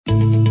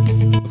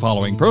The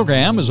following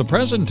program is a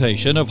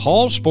presentation of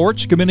Hall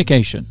Sports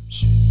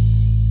Communications.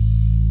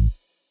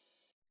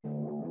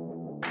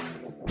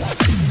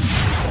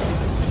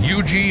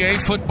 UGA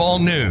Football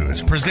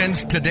News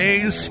presents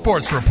today's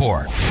Sports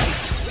Report.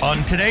 On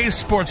today's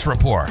Sports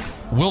Report,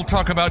 we'll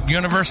talk about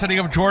University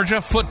of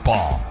Georgia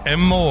football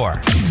and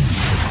more.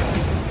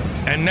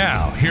 And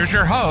now, here's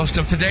your host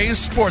of today's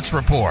Sports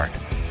Report,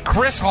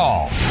 Chris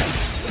Hall.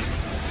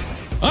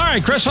 All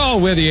right, Chris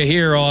Hall with you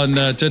here on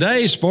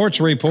today's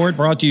Sports Report,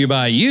 brought to you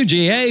by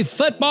UGA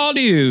Football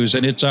News.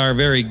 And it's our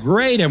very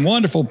great and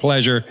wonderful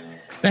pleasure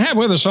to have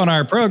with us on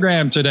our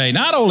program today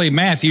not only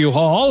Matthew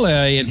Hall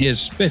in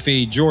his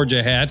spiffy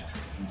Georgia hat,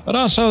 but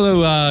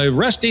also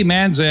Rusty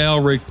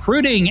Mansell,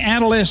 recruiting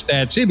analyst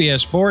at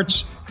CBS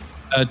Sports,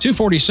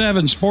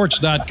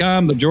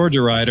 247sports.com, the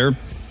Georgia writer.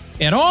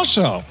 And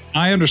also,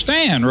 I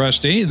understand,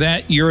 Rusty,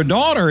 that your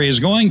daughter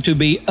is going to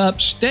be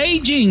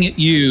upstaging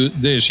you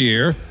this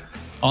year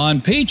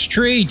on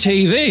Peachtree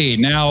TV.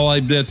 Now,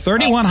 the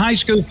 31 high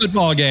school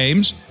football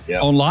games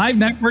on live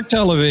network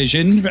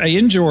television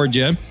in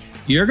Georgia.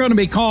 You're going to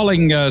be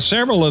calling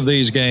several of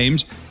these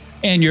games,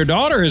 and your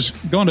daughter is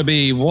going to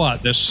be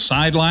what, the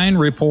sideline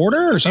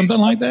reporter or something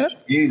like that?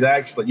 He's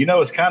actually,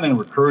 it's kind of in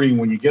recruiting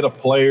when you get a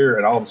player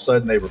and all of a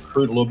sudden they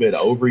recruit a little bit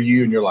over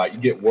you, and you're like, you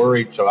get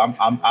worried. So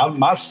I'm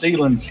my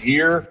ceiling's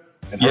here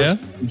and her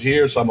ceiling's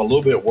here, so I'm a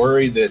little bit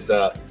worried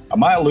that I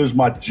might lose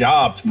my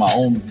job to my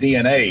own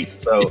DNA.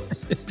 So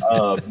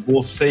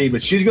we'll see.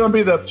 But she's going to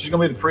be the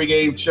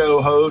pregame show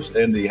host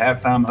and the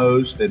halftime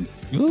host. And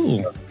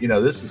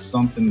this is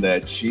something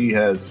that she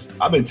has.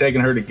 I've been taking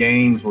her to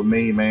games with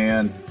me,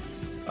 man.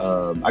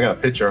 I got a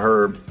picture of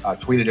her. I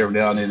tweeted every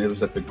now and then. It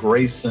was at the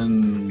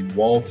Grayson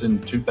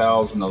Walton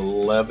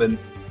 2011,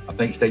 I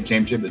think, state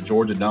championship at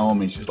Georgia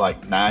Dome. And she's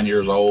like 9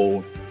 years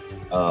old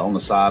on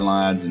the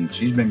sidelines, and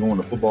she's been going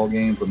to football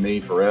games with me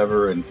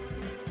forever. And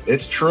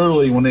it's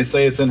truly, when they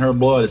say it's in her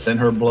blood, it's in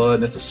her blood,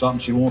 and it's something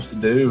she wants to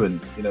do. And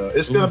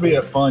it's going to be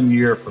a fun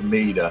year for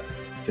me to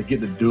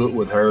get to do it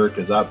with her,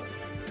 because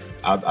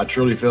I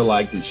truly feel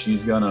like that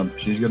she's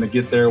gonna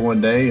get there one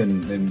day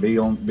and be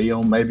on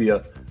maybe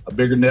a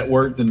bigger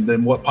network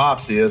than what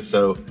Pops is.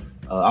 So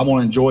I want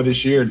to enjoy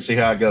this year and see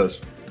how it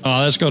goes.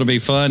 Oh, that's going to be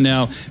fun.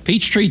 Now,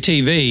 Peachtree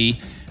TV.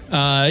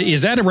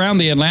 Is that around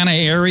the Atlanta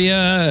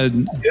area?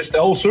 It's the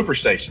old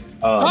Superstation.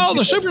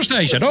 The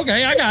Superstation.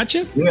 Okay, I got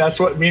you. Yeah, that's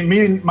what me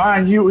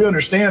and you, we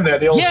understand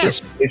that. The old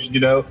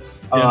Superstation,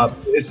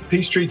 it's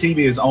Peachtree TV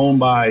is owned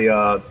by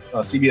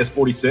CBS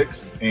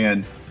 46,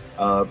 and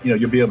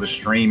you'll be able to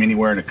stream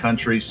anywhere in the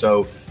country.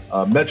 So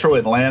Metro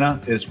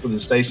Atlanta is for the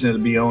station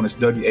that'll be on. It's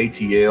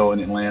WATL in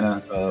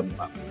Atlanta.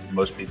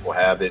 Most people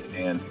have it,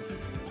 and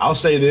I'll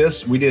say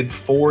this, we did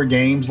 4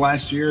 games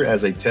last year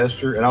as a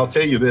tester, and I'll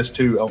tell you this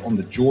too, on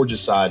the Georgia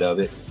side of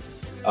it,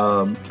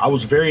 I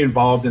was very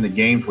involved in the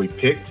games we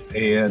picked,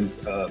 and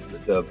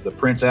the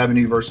Prince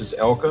Avenue versus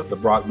Elka, the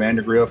Brock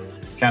Vandergriff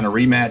kind of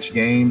rematch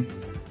game.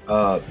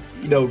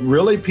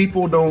 Really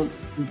people don't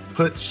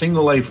put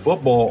single A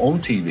football on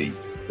TV.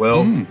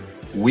 Well,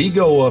 we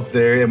go up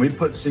there and we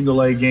put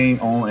single A game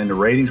on, and the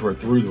ratings were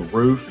through the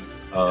roof.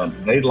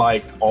 They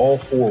liked all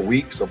 4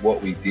 weeks of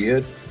what we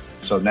did.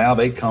 So now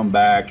they come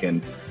back,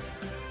 and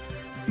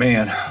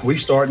man, we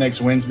start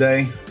next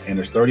Wednesday, and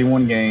there's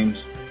 31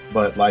 games.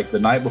 But like the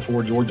night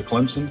before Georgia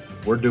Clemson,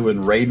 we're doing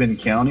Rabun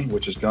County,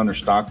 which is Gunner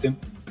Stockton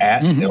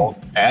at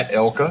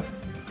Elka.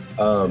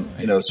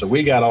 So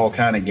we got all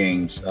kind of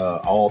games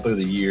all through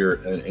the year,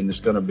 and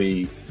it's going to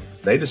be.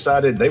 They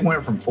decided they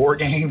went from 4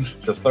 games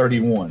to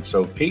 31.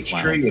 So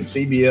Peachtree and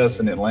CBS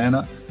in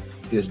Atlanta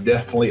is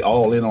definitely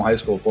all in on high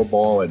school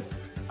football, and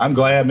I'm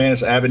glad, man,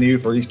 it's an avenue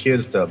for these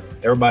kids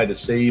everybody to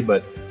see,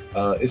 but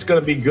it's going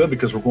to be good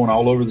because we're going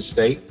all over the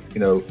state.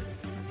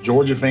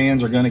 Georgia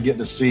fans are going to get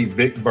to see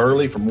Vic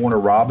Burley from Warner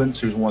Robins,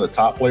 who's one of the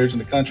top players in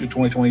the country,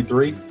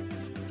 2023.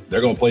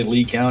 They're going to play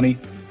Lee County.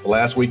 The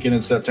last weekend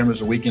in September is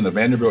the weekend of the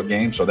Vanderbilt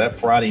game. So that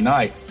Friday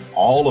night,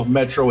 all of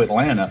Metro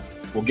Atlanta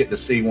will get to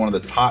see one of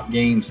the top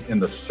games in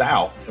the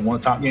South and one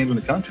of the top games in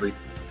the country.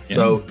 Yeah.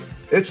 So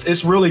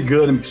it's really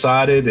good. I'm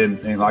excited.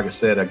 And like I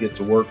said, I get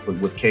to work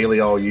with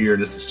Kaylee all year.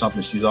 This is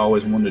something she's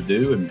always wanted to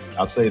do. And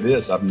I'll say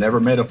this, I've never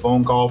made a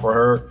phone call for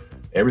her.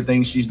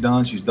 Everything she's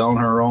done on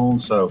her own.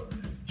 So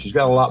she's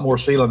got a lot more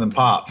ceiling than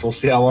Pops. We'll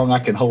see how long I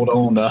can hold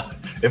on.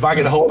 If I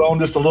can hold on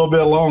just a little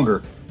bit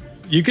longer.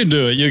 You can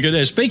do it. You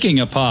can.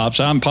 Speaking of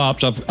Pops, I'm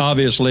Pops,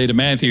 obviously, to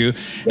Matthew,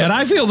 and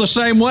I feel the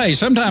same way.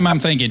 Sometimes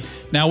I'm thinking,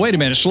 now, wait a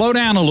minute, slow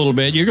down a little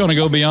bit. You're going to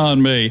go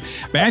beyond me.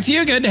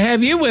 Matthew, good to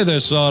have you with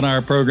us on our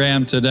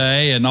program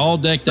today, and all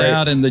decked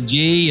out in the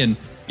G, and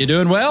you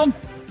doing well?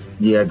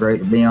 Yeah, great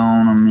to be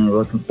on. I mean,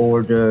 looking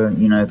forward to,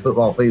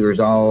 football fever's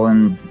all,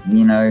 and,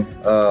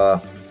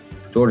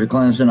 Georgia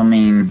Clemson, I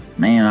mean,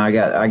 man, I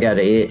got an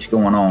itch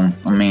going on.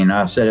 I mean,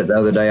 I said it the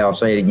other day, I'll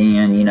say it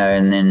again,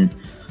 and then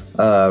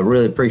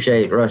really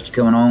appreciate Rusty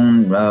coming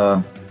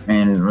on.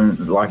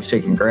 And like I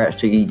said, congrats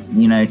to you,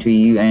 to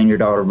you and your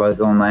daughter both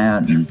on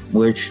that, and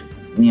which,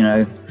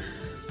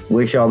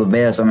 wish y'all the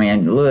best. I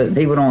mean, look,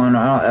 people don't.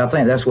 I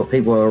think that's what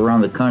people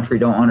around the country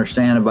don't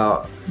understand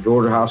about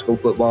Georgia high school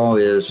football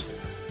is.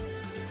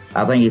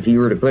 I think if you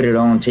were to put it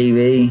on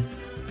TV,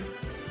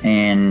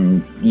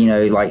 and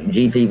like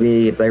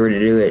GPB, if they were to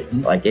do it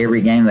like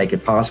every game they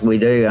could possibly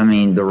do, I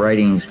mean, the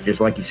ratings,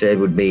 just like you said,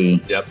 would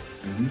be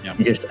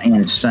just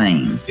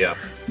insane. Yeah.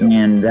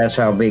 And that's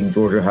how big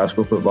Georgia high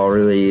school football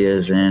really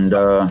is. And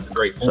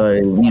great. So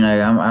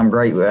I'm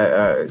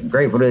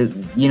grateful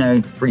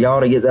to for y'all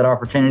to get that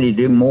opportunity to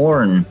do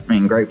more, and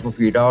grateful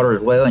for your daughter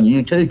as well, and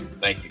you too.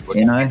 Thank you. Well,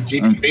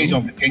 GPB's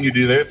gonna continue to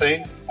do their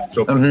thing,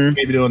 so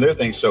maybe doing their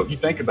thing. So you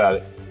think about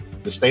it,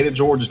 the state of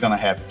Georgia is going to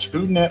have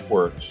 2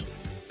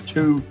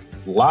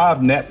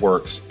 live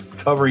networks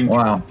covering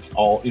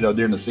all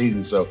during the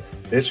season. So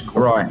it's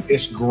great. Right.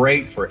 It's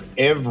great for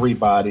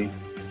everybody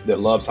that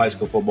loves high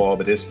school football,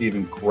 but it's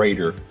even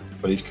greater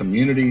for these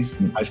communities,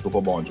 high school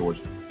football in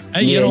Georgia.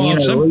 Hey,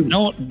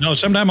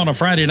 sometime on a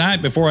Friday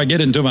night before I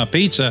get into my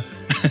pizza,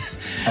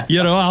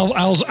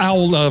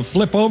 I'll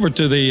flip over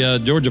to the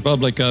Georgia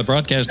Public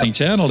Broadcasting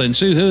Channel and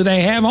see who they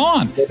have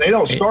on. Well, they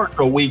don't start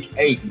till week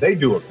 8. They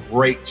do a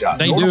great job.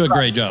 They do a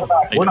great job.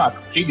 We're not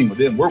competing with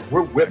them. We're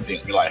with them.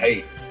 We're like,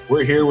 hey,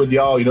 we're here with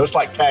y'all. It's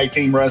like tag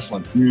team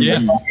wrestling. Yeah.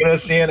 They're knocking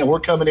us in, and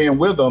we're coming in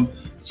with them.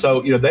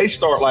 So, they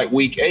start like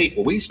week 8.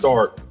 Well, we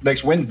start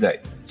next Wednesday.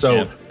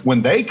 So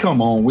when they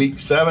come on week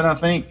 7,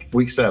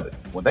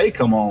 when they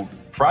come on,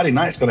 Friday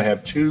night's going to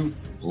have 2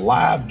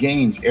 live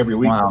games every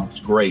week. Wow. It's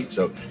great.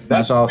 So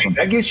that's awesome.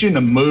 That gets you in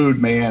the mood,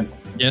 man.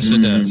 Yes, it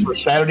does. For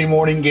Saturday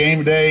morning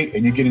game day,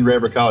 and you're getting ready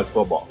for college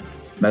football.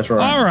 That's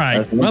right. All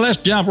right. Well, let's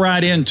jump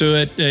right into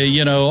it.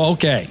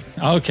 Okay.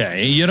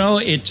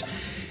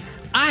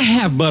 I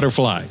have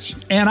butterflies,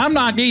 and I'm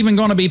not even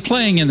going to be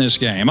playing in this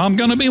game. I'm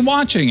going to be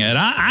watching it.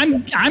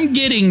 I'm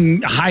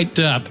getting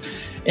hyped up,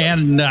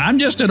 and I'm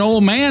just an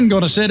old man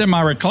going to sit in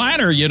my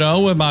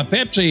recliner, with my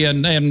Pepsi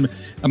and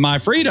my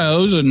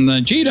Fritos and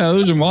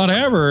Cheetos and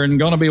whatever, and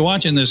going to be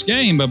watching this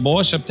game. But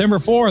boy, September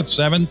 4th,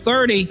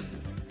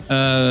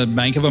 7:30,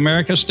 Bank of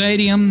America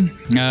Stadium,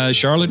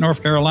 Charlotte,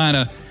 North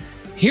Carolina.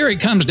 Here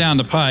it comes down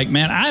the pike,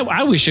 man.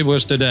 I wish it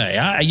was today.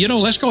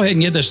 Let's go ahead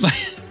and get this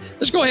thing.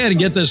 Let's go ahead and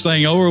get this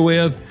thing over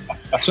with.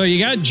 So you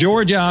got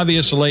Georgia,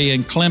 obviously,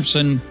 and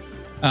Clemson,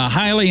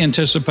 highly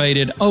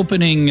anticipated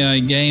opening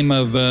game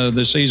of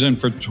the season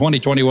for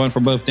 2021 for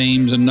both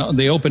teams, and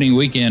the opening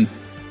weekend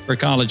for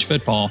college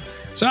football.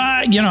 So,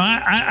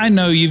 I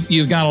know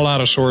you've got a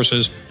lot of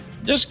sources.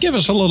 Just give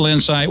us a little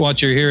insight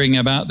what you're hearing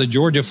about the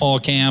Georgia fall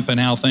camp and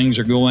how things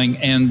are going,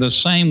 and the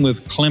same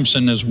with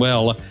Clemson as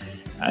well.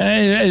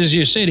 As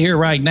you sit here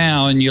right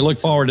now and you look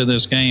forward to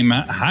this game,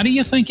 how do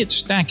you think it's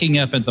stacking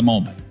up at the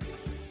moment?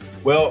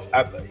 Well,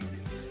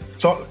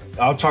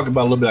 I'll talk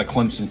about a little bit about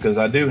Clemson because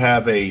I do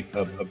have a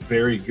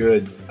very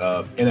good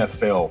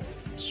NFL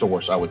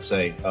source, I would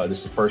say.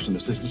 This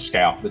is a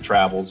scout that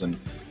travels and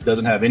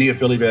doesn't have any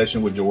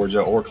affiliation with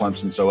Georgia or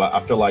Clemson. So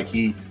I feel like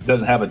he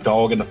doesn't have a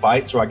dog in the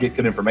fight. So I get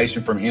good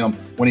information from him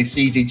when he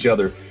sees each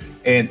other.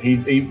 And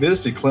he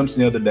visited Clemson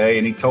the other day,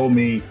 and he told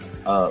me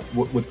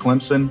with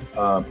Clemson,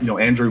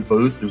 Andrew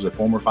Booth, who's a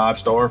former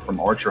 5-star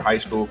from Archer High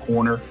School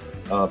corner,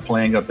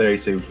 playing up there. He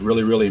said it was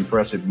really, really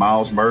impressive.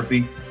 Miles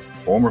Murphy,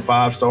 former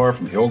 5-star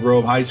from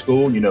Hillgrove High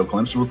School.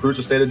 Clemson recruits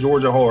the state of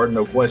Georgia hard,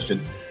 no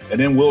question. And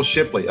then Will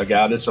Shipley, a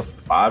guy that's a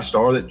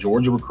 5-star that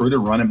Georgia recruited,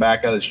 running back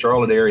out of the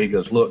Charlotte area. He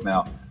goes, look,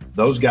 now,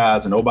 those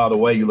guys, and oh, by the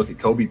way, you look at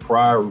Kobe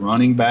Pryor,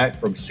 running back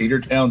from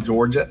Cedartown,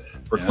 Georgia,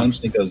 for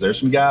Clemson. He goes, there's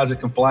some guys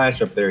that can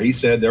flash up there. He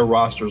said their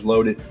roster's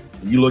loaded.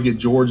 When you look at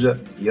Georgia,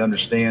 he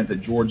understands that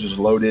Georgia's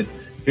loaded.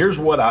 Here's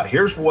what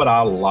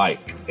I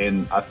like,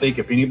 and I think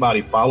if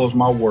anybody follows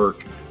my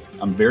work,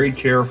 I'm very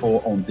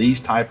careful on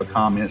these type of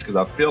comments because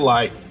I feel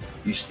like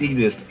you see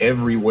this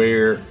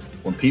everywhere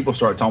when people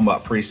start talking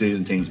about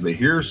preseason teams. But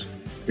here's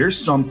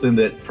something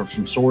that from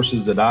some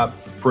sources that I'm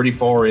pretty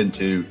far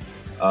into.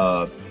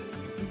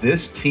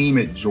 This team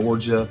at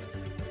Georgia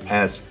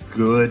has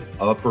good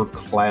upper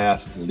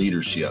class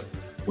leadership.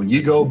 When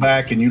you go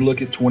back and you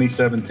look at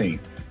 2017.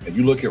 And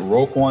you look at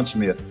Roquan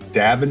Smith,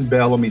 Davin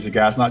Bellum, he's a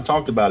guy's not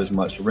talked about as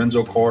much,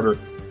 Lorenzo Carter,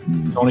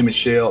 Tony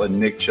Michelle, and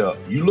Nick Chubb.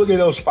 You look at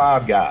those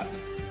 5 guys.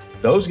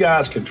 Those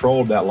guys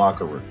controlled that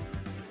locker room.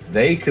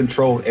 They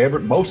controlled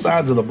both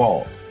sides of the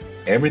ball.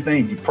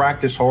 Everything. You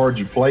practiced hard.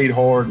 You played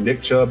hard.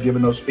 Nick Chubb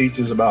giving those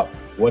speeches about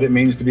what it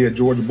means to be a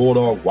Georgia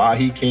Bulldog, why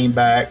he came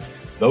back,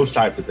 those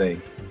type of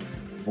things.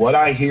 What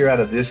I hear out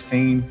of this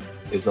team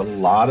is a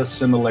lot of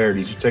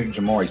similarities. You take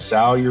Jamari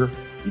Salyer,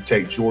 you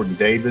take Jordan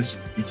Davis,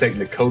 you take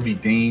Nakobe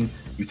Dean,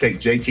 you take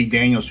JT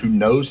Daniels, who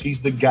knows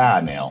he's the guy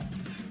now.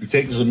 You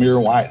take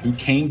Zamir White, who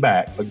came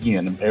back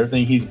again, and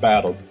everything he's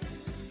battled.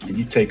 And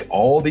you take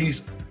all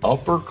these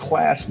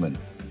upperclassmen.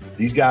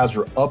 These guys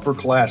are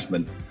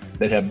upperclassmen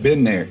that have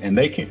been there, and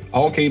they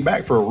all came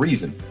back for a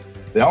reason.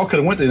 They all could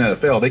have went to the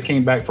NFL. They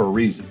came back for a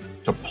reason,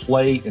 to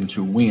play and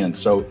to win.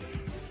 So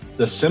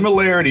the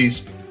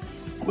similarities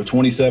with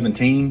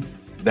 2017,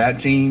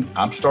 that team,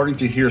 I'm starting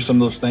to hear some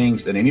of those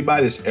things that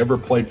anybody that's ever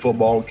played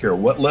football, don't care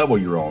what level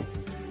you're on,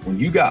 when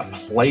you got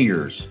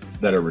players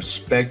that are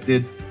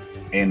respected,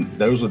 and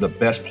those are the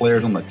best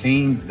players on the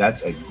team,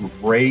 that's a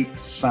great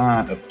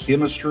sign of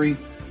chemistry.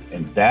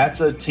 And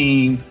that's a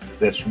team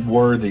that's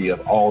worthy of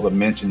all the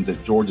mentions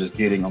that Georgia's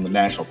getting on the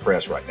national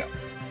press right now.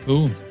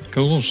 Cool.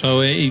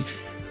 So,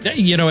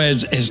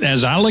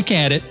 as I look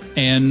at it,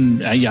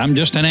 and I'm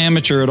just an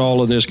amateur at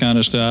all of this kind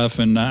of stuff,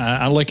 and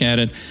I look at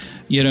it,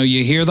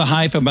 you hear the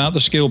hype about the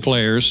skill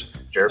players.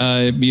 Sure.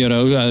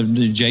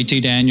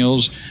 JT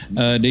Daniels,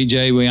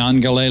 DJ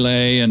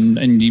Uiagalelei,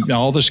 and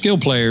all the skill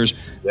players.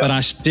 Yep. But I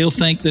still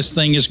think this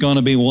thing is going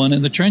to be won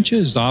in the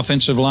trenches. The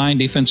offensive line,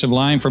 defensive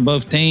line for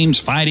both teams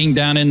fighting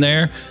down in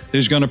there.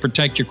 Who's going to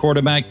protect your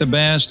quarterback the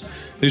best?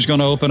 Who's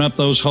going to open up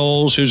those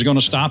holes? Who's going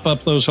to stop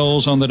up those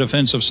holes on the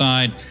defensive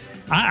side?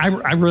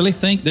 I really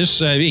think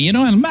this,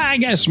 and I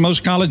guess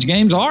most college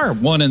games are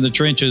won in the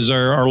trenches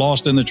or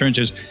lost in the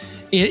trenches.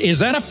 Is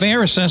that a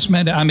fair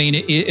assessment? I mean,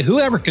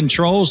 whoever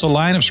controls the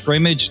line of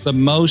scrimmage the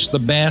most, the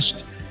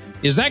best,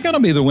 is that going to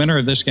be the winner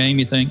of this game,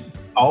 you think?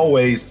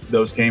 Always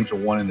those games are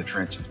won in the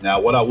trenches.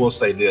 Now, what I will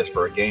say this,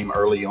 for a game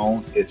early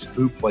on, it's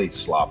who plays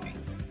sloppy.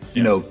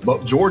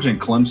 But Georgia and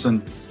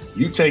Clemson,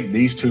 you take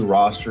these two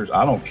rosters,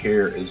 I don't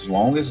care, as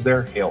long as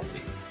they're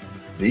healthy,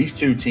 these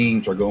two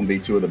teams are going to be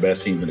two of the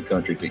best teams in the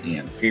country at the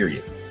end,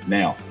 period.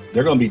 Now,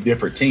 they're going to be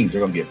different teams.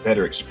 They're going to get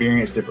better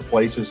experience, different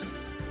places.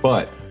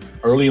 But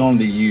early on in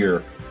the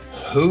year,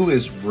 who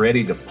is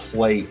ready to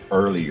play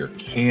earlier?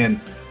 Can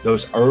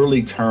those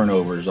early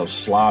turnovers of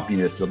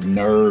sloppiness, of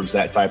nerves,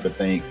 that type of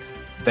thing,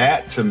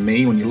 that to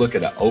me, when you look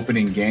at an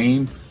opening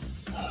game,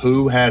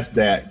 who has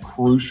that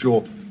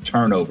crucial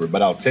turnover?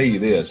 But I'll tell you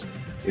this,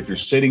 if you're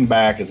sitting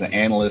back as an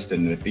analyst,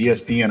 and if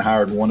ESPN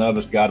hired one of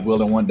us, God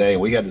willing, one day,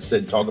 and we had to sit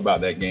and talk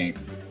about that game,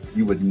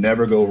 you would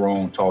never go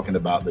wrong talking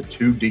about the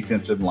two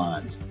defensive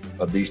lines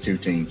of these two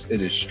teams.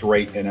 It is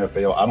straight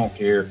NFL. I don't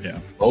care. Yeah.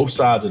 Both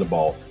sides of the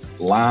ball,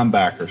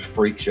 linebackers,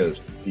 freak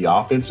shows. The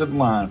offensive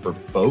line for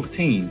both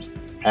teams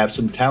have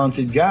some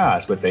talented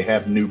guys, but they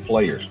have new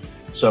players.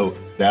 So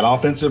that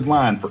offensive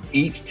line for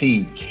each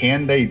team,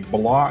 can they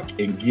block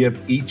and give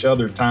each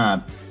other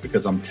time?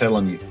 Because I'm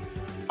telling you,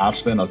 I've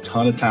spent a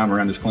ton of time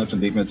around this Clemson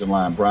defensive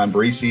line. Brian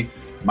Bresee,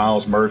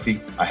 Miles Murphy.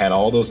 I had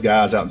all those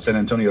guys out in San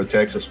Antonio,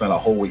 Texas, spent a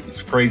whole week.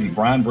 It's crazy.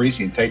 Brian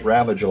Bresee and Tate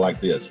Ratledge are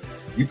like this.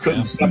 You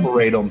couldn't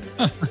separate them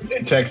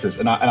in Texas.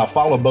 And I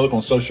follow both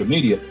on social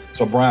media.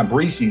 So Brian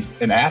Bresee's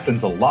in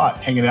Athens a lot,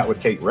 hanging out with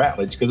Tate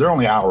Ratledge, because they're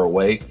only an hour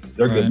away.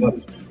 They're good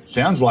buddies.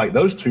 Sounds like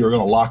those two are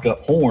going to lock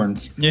up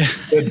horns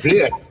a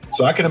bit.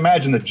 So I can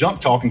imagine the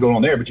junk talking going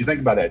on there. But you think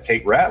about that,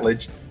 Tate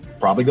Ratledge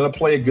probably going to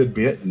play a good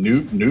bit.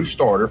 New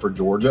starter for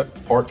Georgia,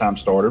 part-time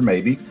starter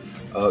maybe,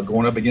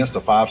 going up against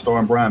a five-star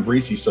in Brian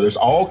Bresee. So there's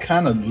all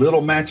kind of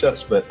little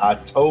matchups. But I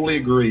totally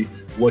agree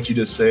what you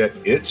just said.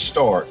 It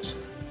starts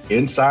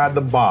inside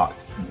the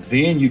box,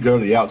 then you go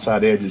to the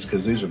outside edges,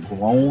 because these are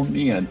grown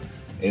men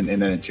in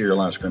an interior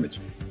line of scrimmage.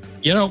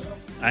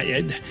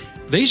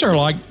 These are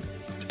like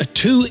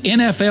two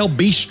NFL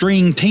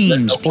B-string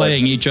teams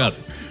playing each other.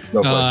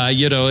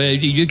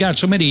 You got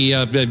so many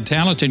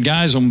talented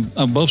guys on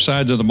both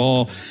sides of the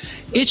ball.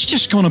 It's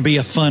just going to be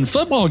a fun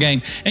football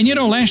game. And,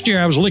 last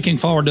year I was looking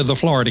forward to the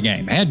Florida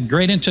game. I had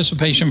great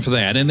anticipation for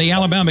that, and the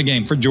Alabama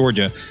game for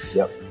Georgia.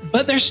 Yep.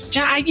 But there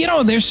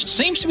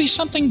seems to be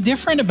something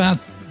different about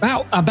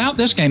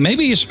this game.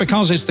 Maybe it's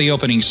because it's the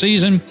opening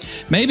season.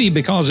 Maybe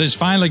because it's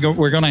finally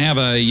we're going to have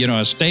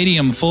a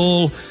stadium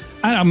full.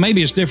 I don't know,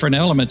 maybe it's different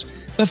elements.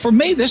 But for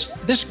me,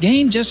 this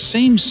game just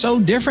seems so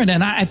different,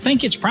 and I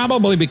think it's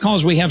probably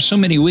because we have so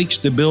many weeks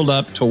to build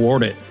up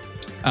toward it.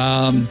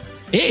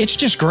 It's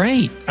just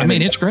great.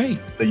 It's great.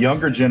 The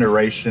younger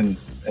generation,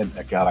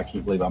 and God, I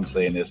can't believe I'm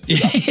saying this too.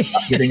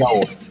 I'm getting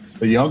old.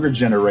 The younger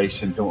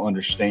generation don't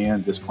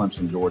understand this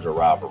Clemson-Georgia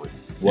rivalry.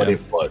 What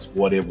it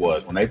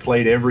was. When they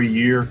played every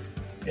year,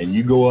 and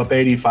you go up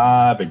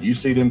 85, and you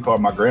see them cars.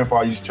 My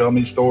grandfather used to tell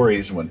me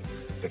stories when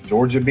if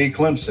Georgia beat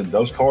Clemson,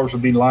 those cars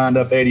would be lined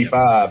up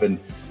 85, and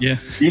the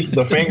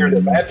finger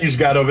that Matthews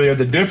got over there,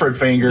 the different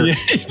finger, they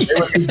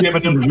would be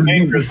giving them the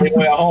fingers when they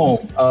went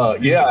home.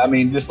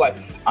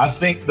 I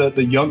think that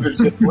the younger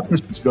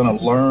generation is going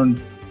to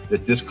learn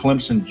that this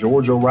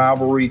Clemson-Georgia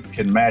rivalry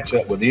can match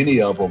up with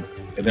any of them.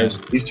 And there's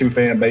these two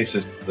fan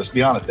bases, let's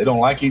be honest, they don't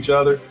like each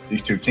other.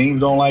 These two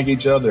teams don't like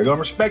each other. They're going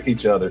to respect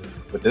each other.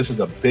 But this is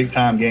a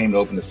big-time game to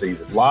open the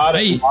season. A lot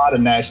of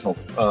national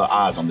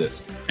eyes on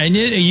this. And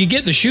you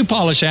get the shoe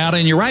polish out,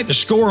 and you write the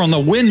score on the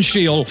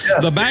windshield,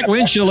 the back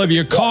windshield of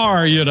your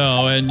car,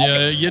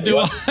 and you do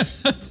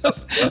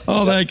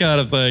all that kind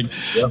of thing.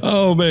 Yep.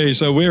 Oh, man.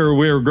 So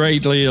we're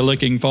greatly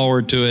looking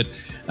forward to it.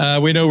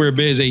 We know we're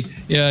busy.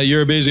 Yeah,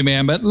 you're a busy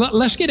man, but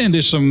let's get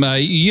into some,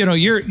 you're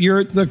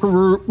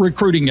the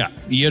recruiting guy.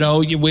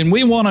 When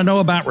we want to know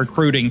about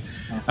recruiting,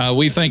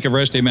 we think of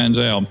Rusty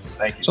Mansell.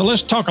 Thank you. So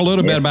let's talk a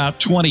little bit about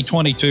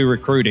 2022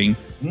 recruiting.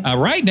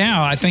 Right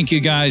now, I think you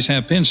guys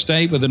have Penn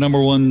State with the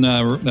number one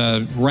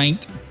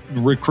ranked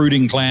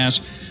recruiting class,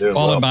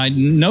 followed by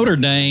Notre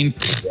Dame.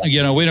 We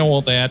don't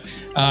want that.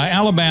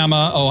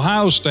 Alabama,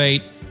 Ohio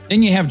State,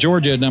 Then you have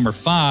Georgia at number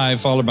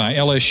 5, followed by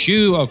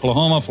LSU,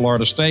 Oklahoma,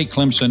 Florida State,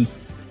 Clemson,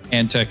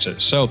 and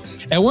Texas. So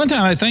at one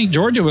time, I think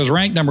Georgia was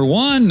ranked number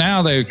 1.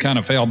 Now they kind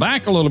of fell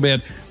back a little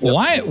bit.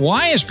 Yep.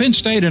 Why is Penn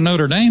State and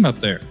Notre Dame up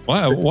there?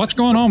 What's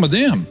going on with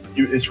them?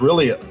 It's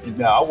really,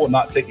 now I will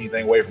not take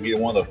anything away from either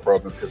one of those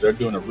programs because they're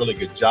doing a really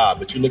good job.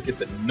 But you look at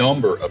the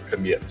number of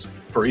commits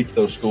for each of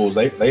those schools.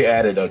 They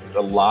added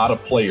a lot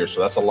of players, so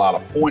that's a lot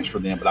of points for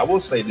them. But I will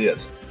say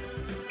this.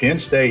 Penn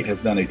State has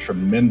done a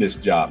tremendous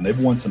job. And they've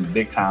won some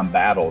big-time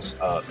battles.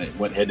 They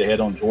went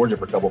head-to-head on Georgia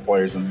for a couple of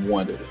players and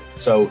won.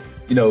 So,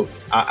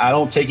 I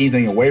don't take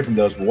anything away from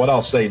those. But what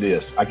I'll say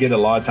this. I get a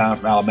lot of times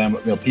from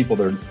Alabama, people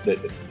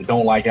that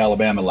don't like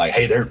Alabama, like,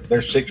 hey,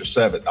 they're 6 or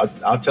 7.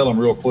 I'll tell them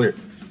real clear.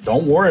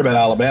 Don't worry about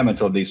Alabama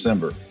until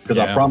December because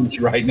I promise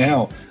you right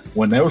now,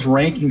 when those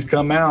rankings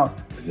come out,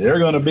 they're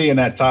going to be in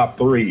that top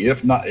 3.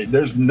 If not,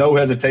 there's no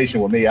hesitation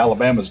with me.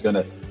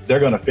 They're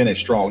going to finish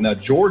strong. Now,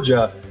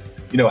 Georgia –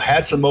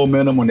 had some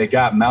momentum when they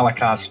got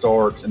Malachi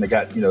Starks and they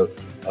got,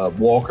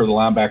 Walker, the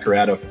linebacker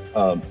out of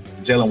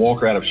Jalen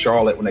Walker out of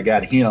Charlotte when they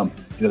got him.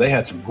 They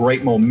had some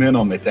great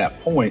momentum at that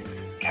point.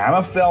 Kind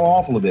of fell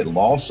off a little bit,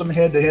 lost some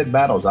head-to-head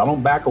battles. I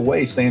don't back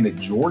away saying that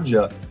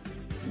Georgia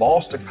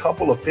lost a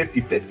couple of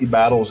 50-50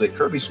 battles that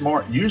Kirby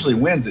Smart usually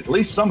wins at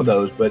least some of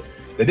those, but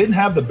they didn't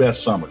have the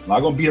best summer. I'm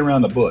not going to beat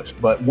around the bush.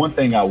 But one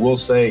thing I will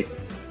say,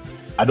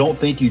 I don't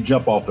think you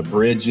jump off the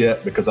bridge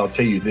yet because I'll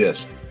tell you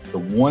this. The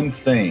one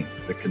thing,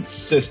 the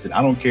consistent,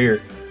 I don't care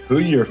who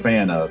you're a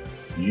fan of,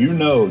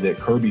 that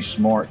Kirby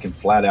Smart can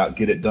flat out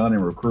get it done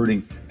in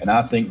recruiting. And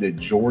I think that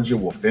Georgia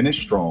will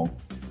finish strong.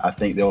 I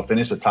think they'll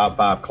finish the top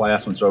 5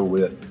 class when it's over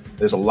with.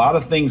 There's a lot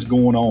of things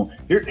going on.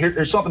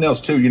 Here's something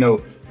else, too.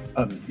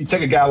 You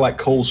take a guy like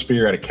Cole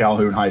Spear out of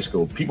Calhoun High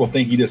School. People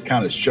think he just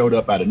kind of showed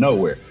up out of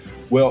nowhere.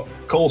 Well,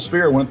 Cole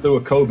Spear went through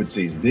a COVID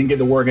season, didn't get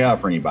to work out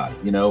for anybody,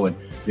 and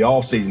the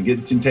offseason,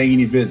 didn't take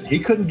any visits. He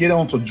couldn't get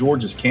onto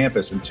Georgia's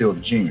campus until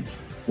June.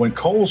 When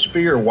Cole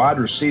Spear, wide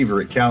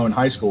receiver at Calhoun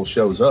High School,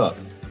 shows up,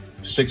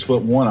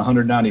 6'1",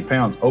 190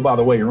 pounds. Oh, by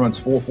the way, he runs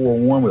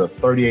 4.41 with a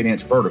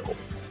 38-inch vertical.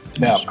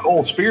 Now, if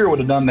Cole Spear would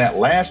have done that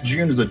last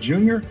June as a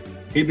junior,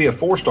 he'd be a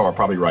 4-star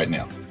probably right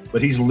now.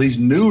 But he's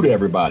new to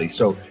everybody.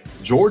 So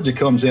Georgia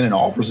comes in and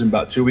offers him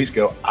about 2 weeks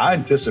ago. I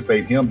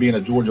anticipate him being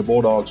a Georgia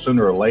Bulldog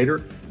sooner or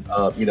later.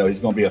 He's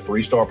going to be a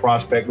 3-star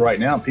prospect right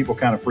now. And people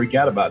kind of freak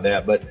out about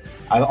that. But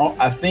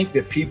I think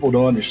that people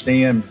don't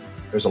understand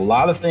there's a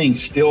lot of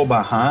things still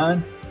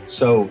behind.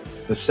 So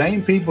the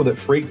same people that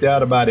freaked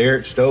out about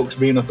Eric Stokes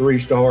being a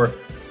 3-star,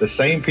 the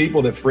same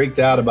people that freaked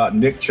out about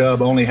Nick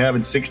Chubb only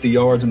having 60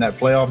 yards in that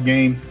playoff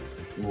game,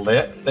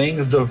 let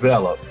things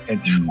develop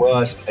and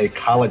trust a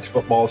college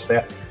football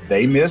staff.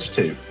 They miss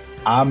too.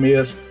 I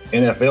miss.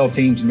 NFL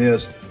teams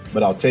miss.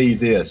 But I'll tell you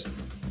this,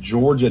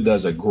 Georgia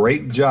does a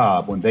great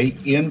job when they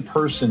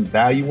in-person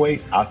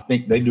evaluate. I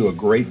think they do a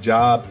great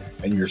job,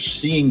 and you're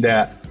seeing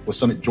that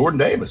with Jordan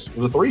Davis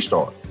was a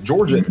 3-star.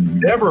 Georgia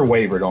never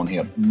wavered on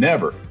him,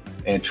 never.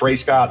 And Trey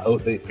Scott,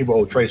 people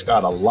owe Trey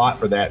Scott a lot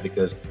for that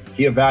because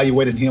he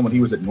evaluated him when he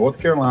was at North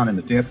Carolina in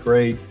the 10th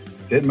grade.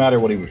 Didn't matter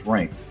what he was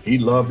ranked. He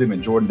loved him,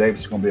 and Jordan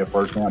Davis is going to be a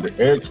first-rounder.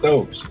 Eric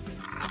Stokes,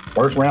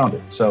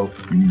 first-rounder. So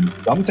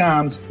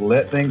sometimes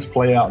let things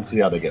play out and see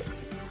how they go.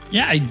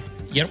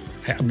 Yeah,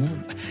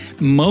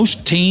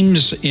 most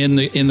teams in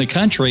the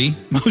country,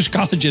 most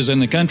colleges in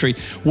the country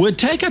would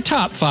take a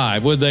top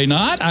 5, would they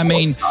not? I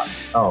mean,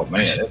 oh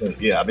man,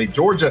 yeah. I mean,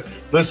 Georgia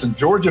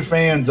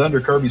fans under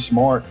Kirby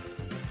Smart,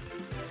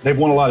 they've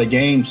won a lot of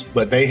games,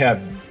 but they have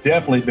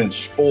definitely been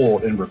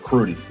spoiled in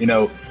recruiting.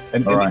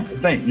 And the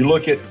thing you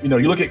look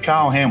at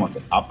Kyle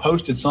Hamilton. I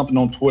posted something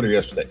on Twitter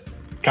yesterday.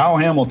 Kyle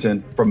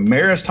Hamilton from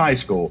Marist High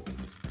School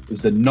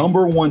is the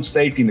number 1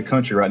 safety in the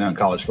country right now in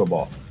college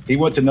football. He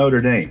went to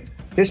Notre Dame.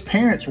 His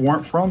parents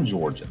weren't from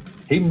Georgia.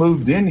 He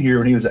moved in here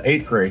when he was in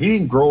 8th grade. He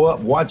didn't grow up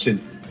watching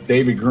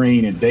David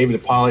Green and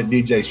David Pollock,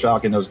 DJ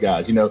Shock, and those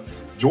guys.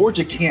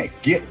 Georgia can't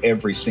get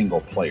every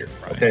single player.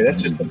 Okay,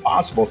 that's just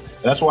impossible.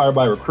 That's why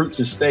everybody recruits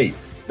his state.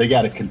 They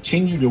got to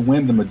continue to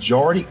win the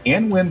majority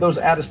and win those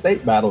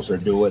out-of-state battles they're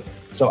doing.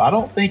 So I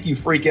don't think you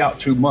freak out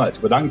too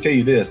much. But I can tell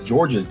you this,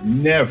 Georgia's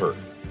never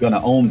going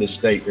to own the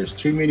state. There's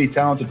too many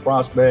talented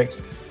prospects,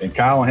 and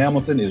Kyle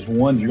Hamilton is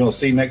one you're going to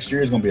see next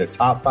year. He's going to be a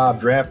top 5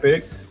 draft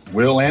pick.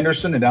 Will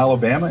Anderson in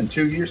Alabama in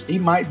 2 years, he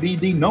might be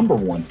the number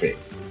 1 pick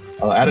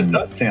out of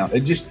Dutchtown.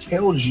 It just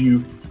tells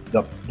you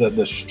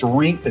the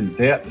strength and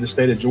depth of the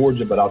state of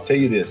Georgia. But I'll tell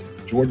you this,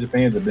 Georgia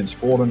fans have been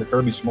spoiled under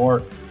Kirby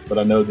Smart. But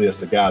I know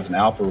this, the guy's an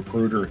alpha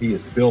recruiter. He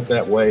is built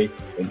that way,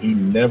 and he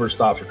never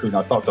stops recruiting.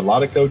 I talked to a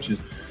lot of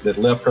coaches that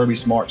left Kirby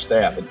Smart's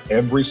staff, and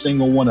every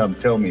single one of them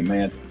tell me,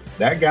 man,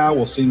 that guy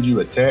will send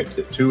you a text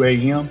at 2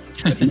 a.m.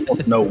 and he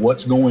wants to know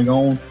what's going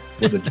on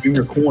with a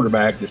junior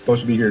cornerback that's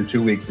supposed to be here in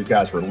 2 weeks. This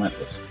guy's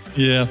relentless.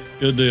 Yeah,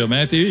 good deal.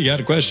 Matthew, you got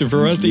a question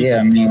for Rusty?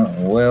 Yeah,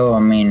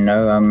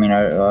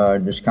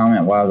 just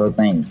comment-wise,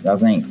 I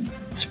think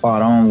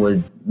spot on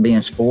with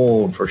being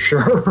spoiled for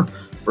sure,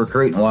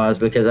 recruiting-wise,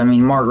 because,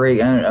 Mark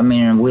Richt,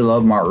 we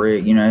love Mark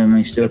Richt,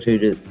 still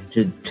to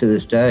to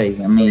this day.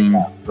 I mean,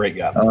 great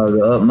guy.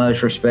 The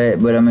utmost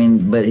respect, but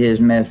his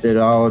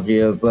methodology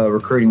of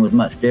recruiting was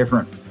much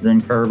different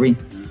than Kirby.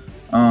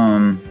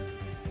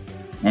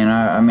 And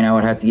I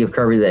would have to give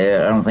Kirby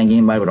that. I don't think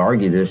anybody would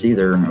argue this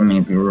either. I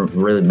mean, if you're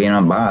really being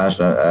unbiased,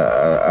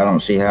 I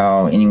don't see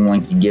how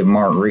anyone could give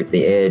Mark Richt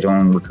the edge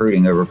on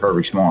recruiting over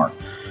Kirby Smart.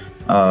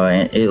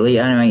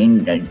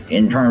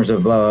 In terms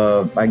of,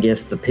 I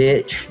guess, the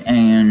pitch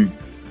and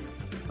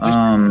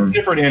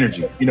different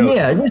energy,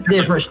 Yeah, just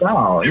different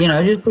style.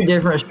 Just a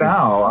different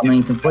style. I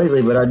mean,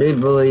 completely. But I do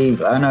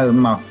believe, I know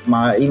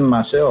even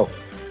myself.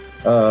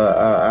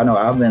 I know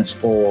I've been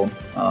spoiled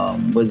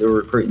with the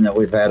recruiting that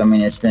we've had. I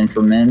mean, it's been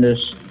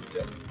tremendous.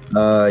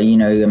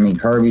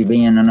 Kirby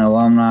being an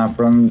alumni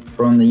from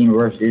the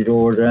University of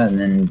Georgia, and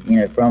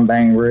then from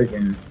Baton Rouge,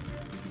 and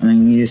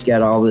you just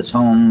got all this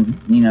home,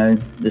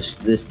 this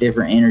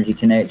different energy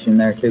connection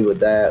there too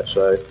with that.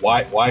 So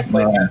wife played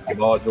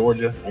basketball at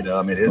Georgia.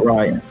 It's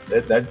right.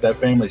 That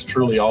family's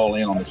truly all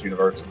in on this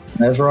university.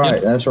 That's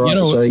right. That's right.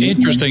 So,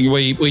 interesting.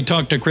 We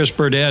talked to Chris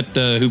Burdett,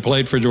 who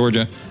played for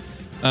Georgia.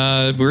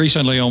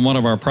 Recently on one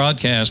of our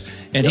podcasts,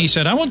 and he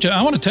said, I want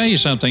to tell you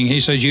something.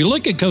 He says, you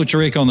look at Coach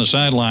Richt on the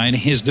sideline,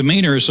 his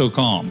demeanor is so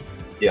calm,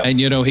 and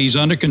he's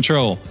under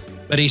control.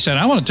 But he said,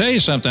 I want to tell you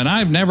something.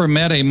 I've never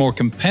met a more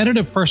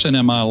competitive person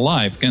in my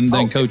life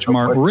than Coach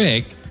Mark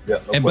Richt.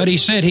 But he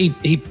said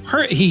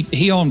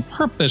he on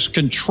purpose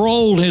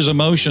controlled his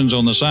emotions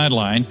on the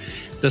sideline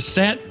to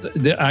set,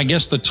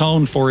 the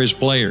tone for his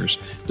players.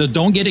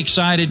 Don't get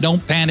excited,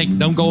 don't panic,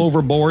 don't go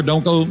overboard,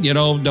 don't go,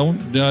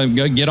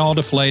 don't get all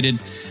deflated.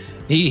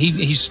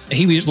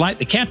 He was like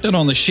the captain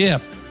on the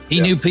ship. He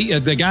knew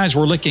the guys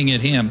were looking at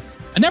him.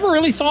 I never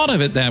really thought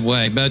of it that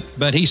way,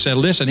 but he said,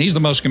 listen, he's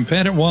one of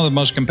the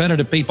most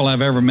competitive people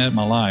I've ever met in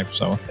my life.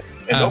 So,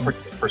 and don't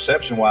forget,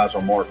 perception-wise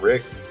on Mark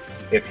Richt,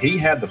 if he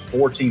had the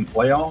 14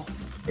 playoff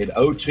in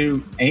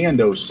 02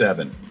 and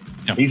 07,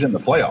 he's in the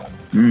playoff.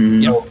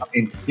 Mm-hmm.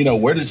 So,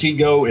 where does he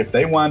go if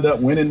they wind up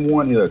winning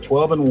one,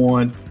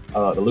 12-1,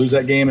 to lose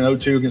that game in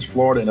 02 against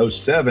Florida in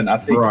 07? I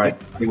think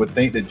they would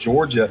think that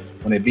Georgia,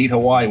 when they beat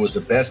Hawaii, was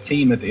the best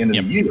team at the end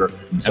of the year.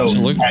 So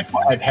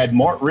had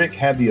Mark Richt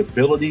had the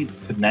ability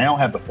to now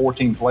have the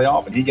 14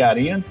 playoff and he got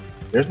in,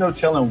 there's no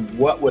telling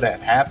what would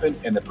have happened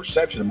in the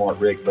perception of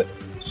Mark Richt, but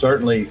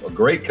certainly a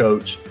great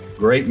coach,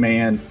 great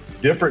man,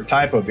 different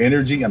type of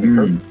energy.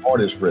 Kirby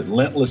Smart is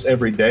relentless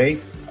every day.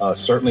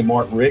 Certainly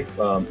Mark Richt,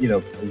 a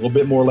little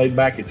bit more laid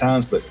back at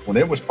times, but when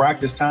it was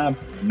practice time,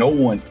 no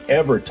one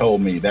ever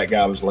told me that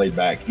guy was laid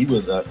back. He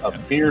was a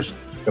fierce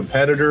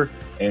competitor,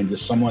 and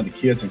just someone the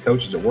kids and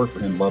coaches that work for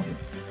him loved him.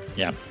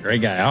 Yeah,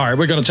 great guy. All right,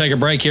 we're going to take a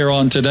break here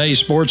on today's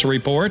Sports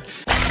Report.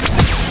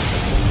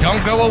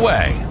 Don't go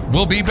away.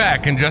 We'll be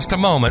back in just a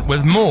moment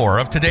with more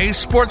of today's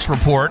Sports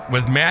Report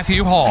with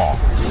Matthew Hall.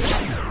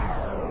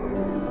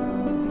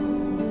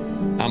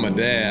 I'm a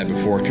dad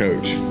before a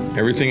coach.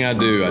 Everything I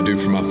do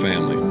for my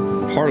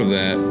family. Part of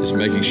that is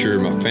making sure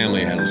my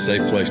family has a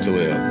safe place to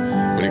live.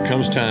 When it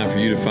comes time for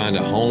you to find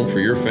a home for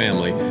your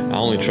family, I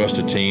only trust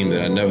a team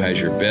that I know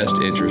has your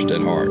best interest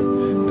at heart.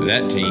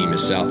 That team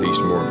is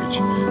Southeast Mortgage.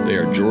 They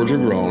are Georgia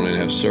grown and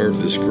have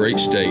served this great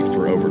state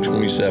for over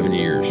 27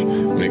 years.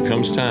 When it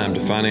comes time to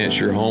finance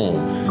your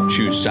home,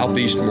 choose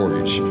Southeast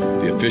Mortgage,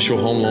 the official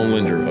home loan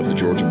lender of the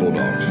Georgia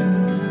Bulldogs.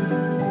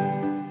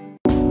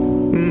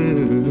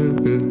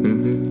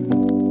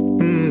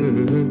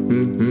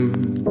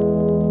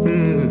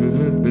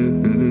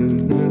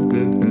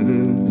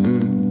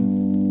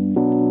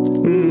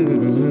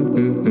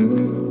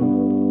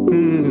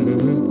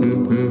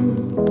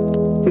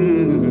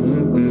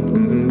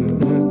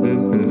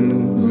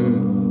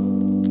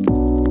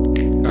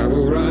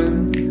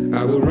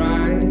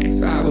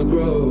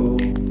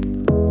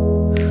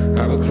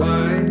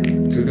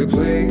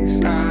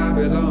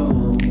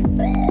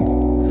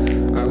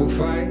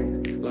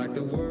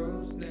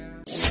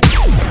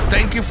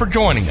 For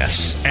joining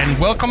us, and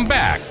welcome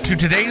back to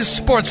today's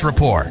Sports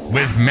Report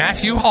with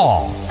Matthew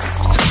Hall.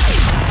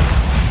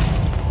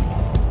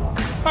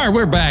 All right,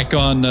 we're back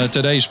on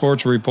today's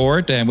Sports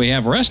Report, and we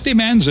have Rusty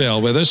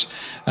Mansell with us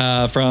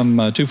from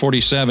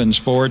 247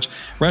 Sports.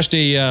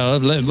 Rusty,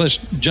 let's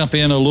jump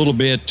in a little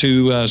bit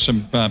to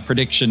some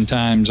prediction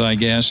times, I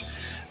guess.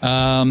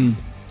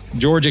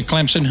 Georgia,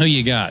 Clemson, who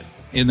you got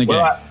in the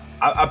game?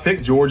 I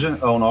picked Georgia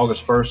on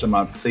August 1st in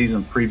my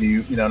season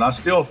preview, and I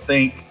still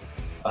think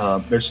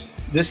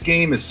this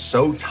game is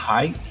so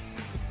tight.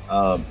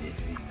 When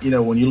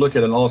you look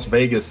at a Las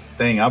Vegas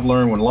thing, I've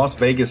learned when Las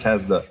Vegas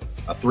has a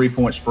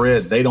 3-point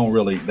spread, they don't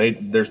really,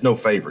 there's no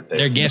favorite there.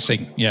 They're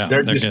guessing. Yeah.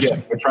 They're just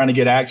guessing. They're trying to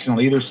get action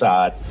on either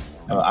side.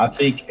 I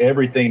think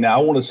everything. Now,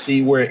 I want to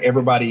see where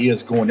everybody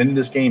is going into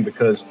this game,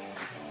 because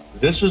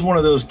this is one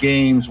of those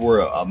games where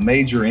a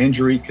major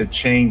injury could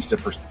change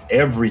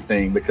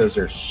everything, because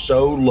they're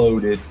so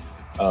loaded.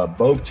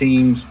 Both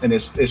teams, and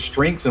it's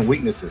strengths and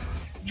weaknesses.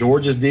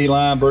 Georgia's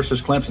D-line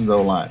versus Clemson's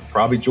O-line,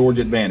 probably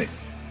Georgia advantage.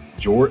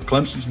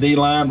 Clemson's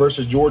D-line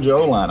versus Georgia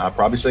O-line, I'd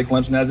probably say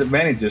Clemson has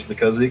advantage just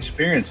because of the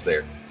experience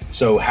there.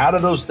 So how do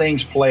those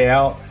things play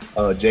out?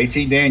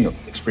 JT Daniels,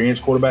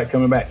 experienced quarterback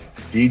coming back.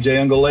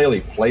 DJ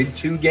Uiagalelei played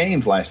 2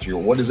 games last year.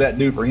 What does that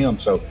do for him?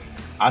 So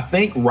I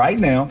think right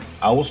now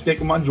I will stick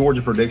with my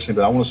Georgia prediction,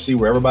 but I want to see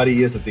where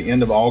everybody is at the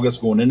end of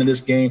August going into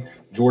this game.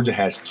 Georgia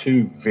has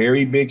 2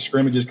 very big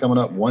scrimmages coming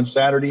up, one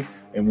Saturday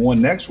and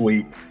one next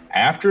week.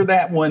 After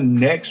that one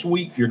next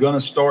week, you're going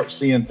to start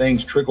seeing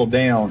things trickle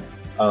down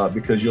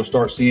because you'll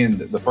start seeing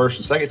the first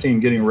and second team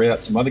getting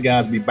reps. Some other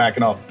guys be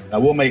backing off. Now,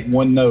 we'll make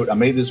one note. I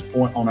made this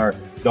point on our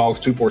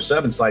Dogs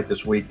 247 site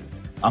this week.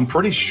 I'm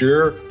pretty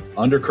sure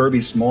under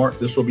Kirby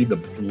Smart, this will be the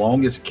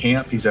longest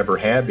camp he's ever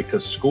had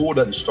because school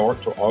doesn't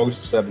start till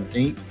August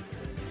 17th.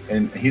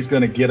 And he's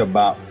going to get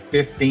about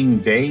 15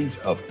 days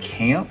of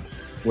camp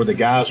where the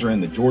guys are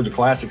in the Georgia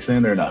Classic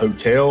Center in a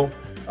hotel.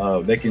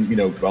 They can,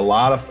 a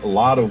lot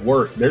of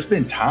work. There's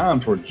been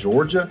times where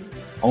Georgia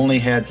only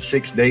had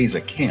 6 days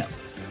of camp.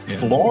 Yeah.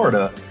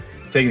 Florida,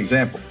 take an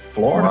example.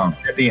 Florida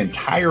had the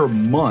entire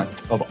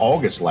month of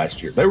August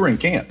last year. They were in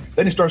camp.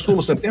 They didn't start school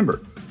in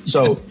September.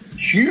 So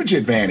huge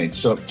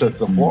advantage to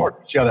Florida.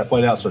 See how that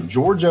played out. So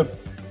Georgia, a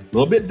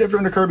little bit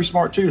different under Kirby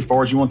Smart too, as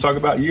far as you want to talk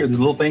about year. There's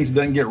little things that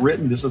doesn't get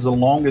written. This is the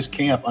longest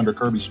camp under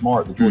Kirby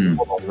Smart that Georgia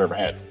football has ever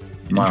had.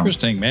 Wow.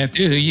 Interesting,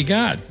 Matthew. Who you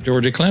got?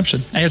 Georgia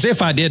Clemson. As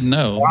if I didn't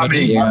know. Well, I'm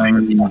gonna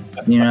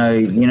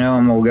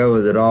go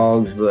with the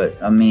Dogs, but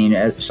I mean,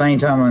 at the same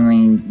time,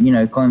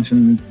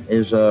 Clemson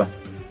is I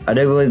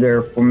do believe they're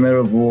a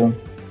formidable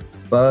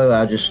foe.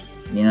 I just,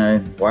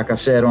 like I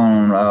said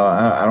on,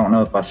 I don't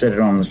know if I said it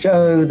on the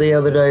show the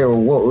other day or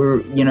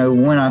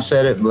when I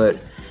said it, but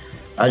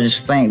I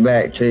just think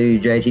back to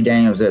JT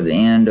Daniels at the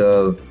end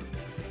of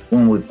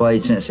when we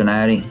played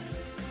Cincinnati.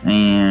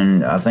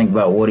 And I think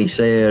about what he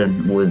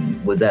said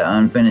with that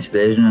unfinished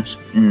business.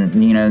 And,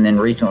 and then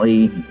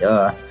recently, he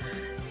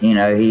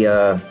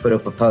put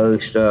up a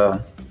post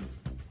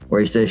where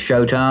he says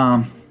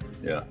Showtime.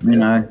 Yeah.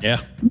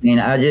 Yeah.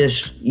 And I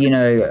just,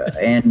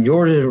 and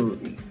Georgia,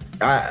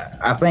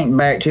 I think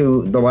back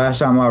to the last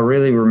time I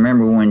really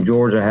remember when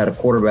Georgia had a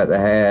quarterback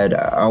that had,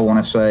 I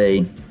want to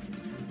say,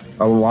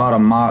 a lot of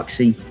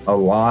moxie, a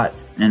lot.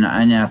 And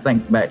I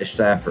think back to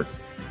Stafford.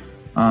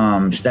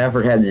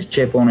 Stafford had this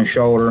chip on his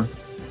shoulder.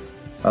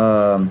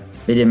 It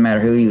didn't matter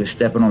who he was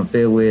stepping on the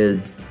field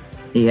with.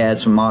 He had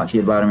some moxie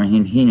about him,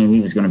 and he knew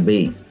he was going to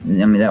beat. I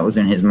mean, that was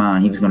in his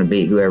mind. He was going to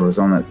beat whoever was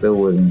on that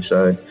field with him.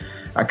 So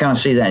I kind of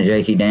see that in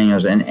JT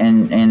Daniels, and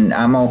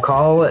I'm going to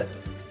call it.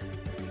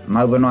 I'm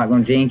hoping I'm not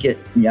going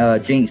to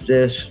jinx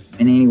this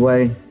in any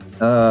way.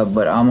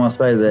 But I'm going to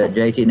say that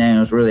JT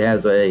Daniels really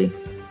has a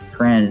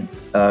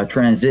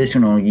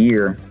transitional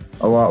year,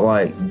 a lot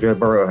like Joe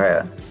Burrow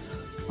had.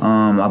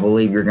 I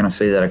believe you're going to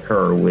see that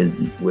occur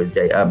with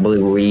Jay. I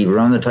believe we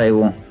run the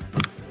table,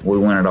 we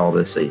win it all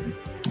this season.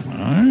 All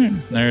right,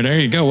 there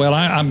you go. Well,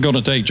 I'm going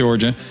to take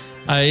Georgia.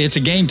 It's a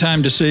game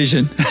time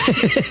decision,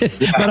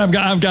 but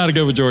I've got to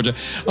go with Georgia.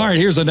 All right,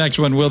 here's the next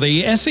one. Will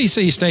the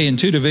SEC stay in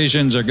 2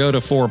 divisions or go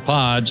to 4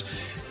 pods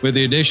with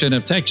the addition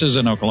of Texas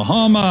and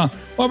Oklahoma?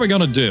 What are we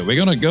going to do? We're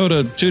going to go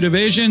to 2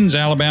 divisions,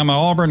 Alabama,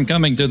 Auburn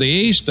coming to the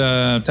east,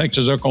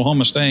 Texas,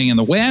 Oklahoma staying in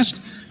the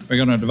west. We're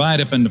going to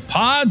divide up into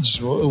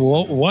pods.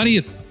 What do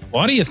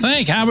you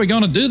think? How are we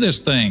going to do this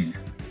thing?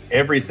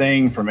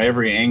 Everything from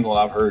every angle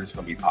I've heard is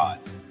going to be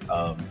pods.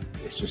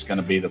 It's just going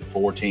to be the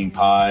 14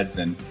 pods.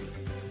 And,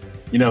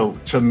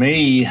 to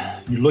me,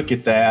 you look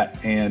at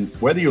that and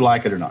whether you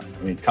like it or not,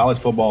 I mean, college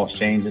football is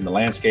changing. The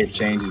landscape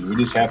changes. We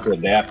just have to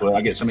adapt. Well,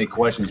 I get so many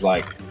questions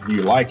like, do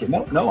you like it?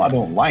 No, I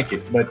don't like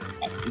it. But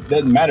it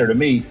doesn't matter to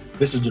me.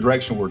 This is the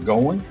direction we're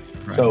going.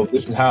 Right. So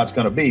this is how it's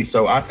going to be.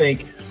 So I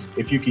think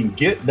if you can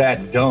get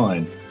that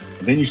done,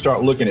 and then you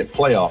start looking at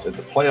playoff. If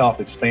the playoff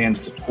expands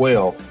to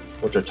 12,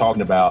 what they're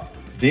talking about,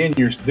 then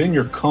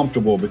you're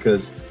comfortable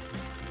because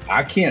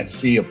I can't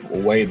see a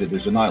way that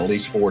there's not at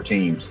least 4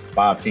 teams,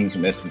 5 teams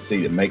from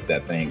SEC that make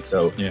that thing.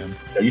 So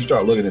you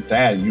start looking at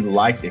that, and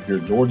if you're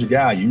a Georgia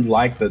guy, you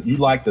like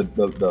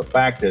the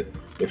fact that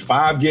if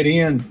 5 get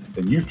in,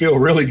 then you feel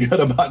really good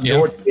about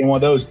Georgia being one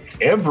of those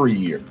every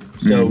year.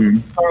 So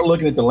start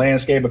looking at the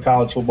landscape of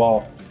college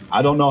football.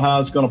 I don't know how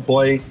it's going to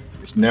play.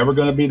 It's never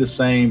going to be the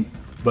same.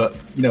 But,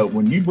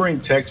 when you bring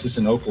Texas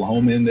and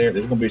Oklahoma in there,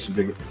 there's going to be some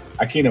big –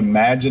 I can't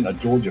imagine a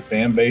Georgia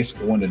fan base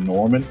going to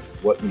Norman.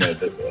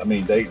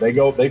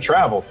 They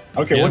travel. I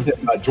don't care what's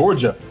it about.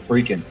 Georgia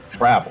freaking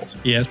travels.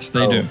 Yes,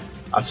 they do.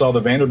 I saw the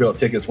Vanderbilt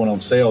tickets went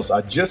on sale. So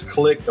I just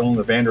clicked on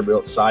the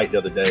Vanderbilt site the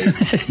other day.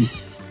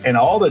 And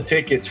all the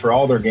tickets for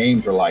all their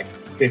games are like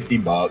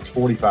 $50,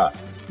 $45.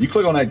 You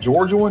click on that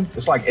Georgia one,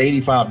 it's like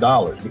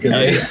 $85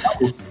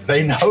 because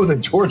they know the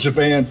Georgia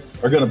fans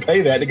are going to pay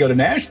that to go to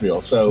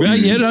Nashville. So well,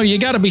 you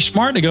got to be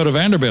smart to go to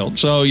Vanderbilt.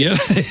 So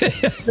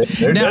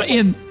now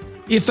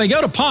if they go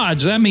to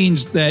pods, that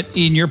means that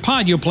in your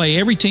pod you'll play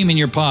every team in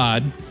your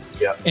pod.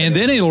 Yeah. And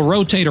then it'll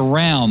rotate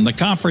around the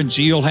conference.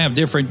 You'll have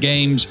different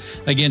games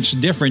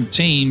against different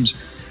teams.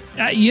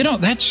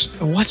 that's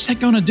what's that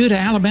going to do to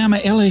Alabama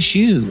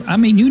LSU? I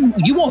mean,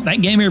 you want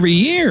that game every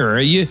year.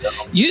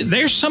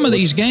 There's some of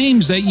these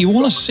games that you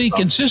want to see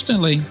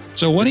consistently.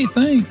 So what do you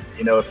think?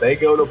 If they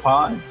go to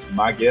Pods,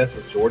 my guess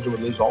is Georgia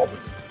would lose Auburn.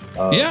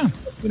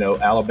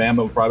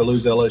 Alabama would probably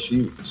lose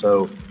LSU.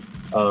 So,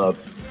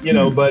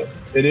 but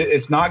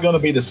it's not going to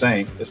be the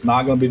same. It's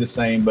not going to be the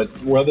same. But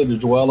whether to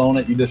dwell on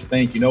it, you just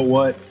think, you know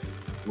what?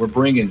 We're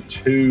bringing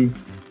two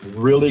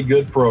really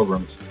good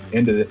programs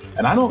into it.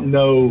 And I don't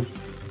know,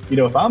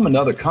 if I'm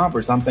another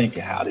conference, I'm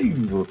thinking, how do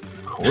you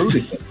recruit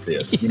against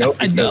this?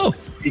 I know.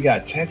 You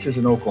got Texas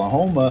and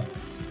Oklahoma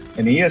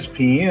and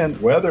ESPN,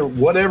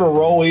 whatever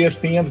role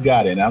ESPN's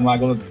got in. I'm not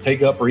going to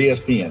take up for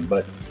ESPN,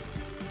 but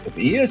if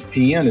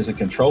ESPN is in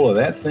control of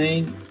that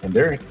thing and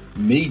they're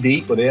knee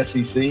deep with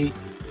SEC,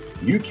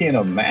 you can't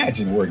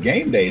imagine where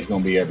game day is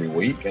going to be every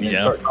week. And then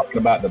start talking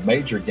about the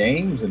major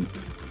games. And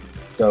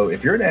so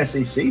if you're an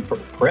SEC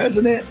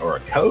president or a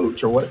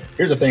coach or what,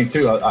 here's the thing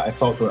too. I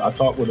talked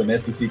with an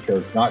SEC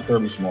coach, not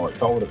Kirby Smart. I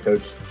talked with a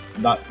coach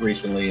not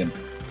recently, and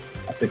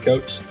I said,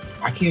 Coach,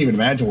 I can't even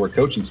imagine where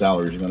coaching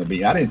salaries are going to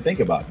be. I didn't think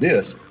about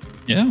this.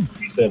 Yeah.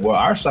 He said, well,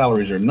 our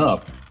salaries are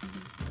enough.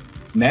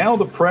 Now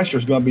the pressure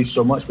is going to be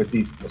so much, but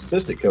these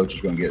assistant coaches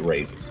are going to get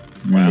raises.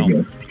 Wow.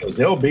 Because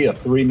they'll be a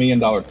 $3 million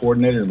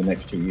coordinator in the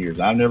next 2 years.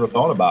 I've never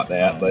thought about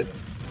that, but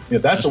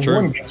that's the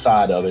one good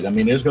side of it. I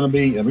mean, there's going to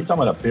be, we're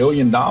talking about $1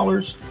 billion.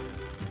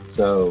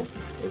 So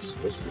it's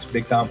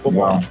big time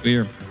football.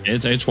 Wow.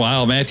 It's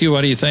wild. Matthew,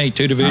 what do you think?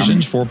 2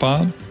 divisions, 4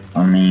 pod?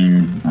 I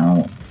mean,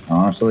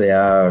 honestly,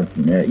 I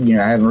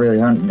haven't really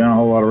done a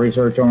whole lot of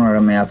research on it. I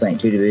mean, I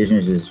think 2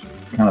 divisions is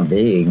kind of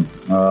big.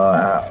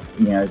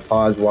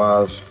 Pods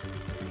wise,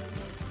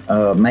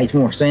 makes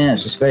more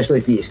sense, especially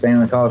if you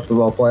expand the college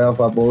football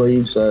playoff, I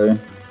believe. So,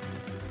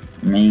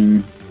 I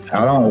mean,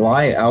 I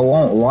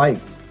won't like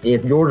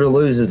if Georgia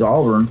loses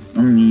Auburn.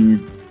 I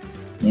mean,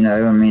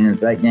 if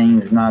that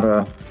game is not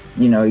a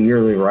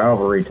yearly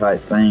rivalry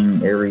type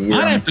thing every year.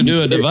 I'd have to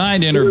do a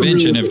divine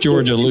intervention if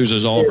Georgia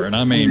loses Auburn.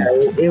 I mean,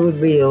 it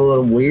would be a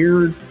little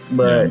weird,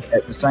 but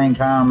at the same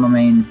time, I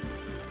mean,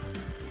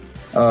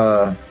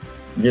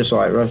 just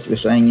like Rusty was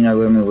saying,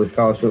 with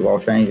college football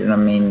changing, I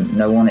mean,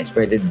 no one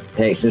expected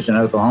Texas and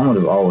Oklahoma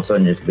to all of a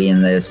sudden just be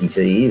in the SEC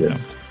either. Yeah.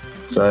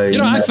 So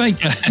I think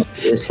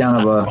it's kind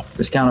of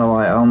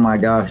like, oh my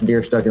gosh,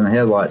 deer stuck in the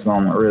headlights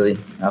moment. Really,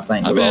 I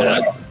think.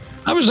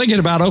 I was thinking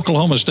about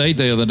Oklahoma State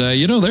the other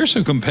day. They're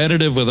so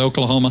competitive with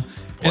Oklahoma,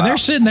 and they're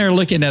sitting there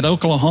looking at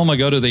Oklahoma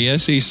go to the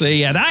SEC.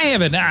 And I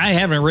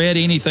haven't read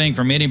anything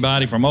from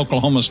anybody from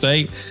Oklahoma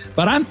State,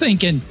 but I'm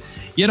thinking,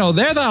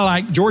 they're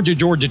like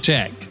Georgia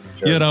Tech.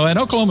 Sure. And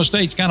Oklahoma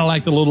State's kind of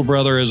like the little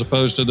brother as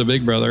opposed to the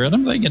big brother. And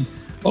I'm thinking,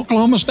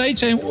 Oklahoma State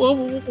saying, well,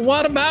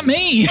 what about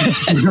me?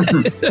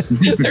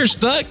 They're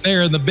stuck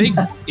there in the big,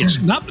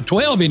 it's not the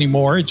 12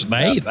 anymore. It's the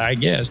 8th, I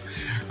guess,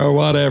 or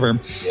whatever.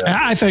 Yeah.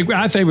 I think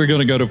we're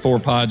going to go to 4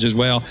 pods as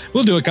well.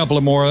 We'll do a couple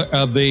of more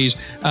of these.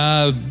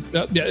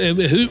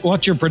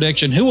 What's your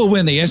prediction? Who will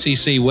win the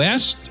SEC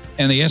West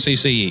and the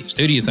SEC East?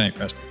 Who do you think,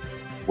 Rusty?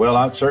 Well,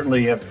 I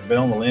certainly have been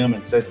on the limb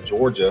and said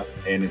Georgia.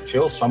 And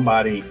until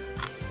somebody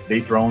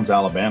dethrones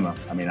Alabama,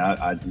 I mean,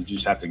 I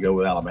just have to go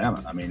with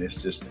Alabama. I mean,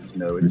 it's just,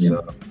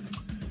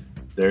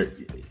 there.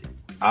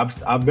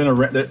 I've been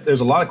around. There's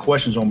a lot of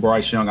questions on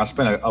Bryce Young. I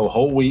spent a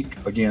whole week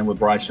again with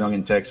Bryce Young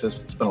in Texas.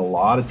 Spent a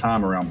lot of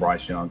time around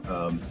Bryce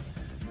Young.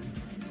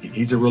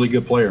 He's a really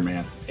good player,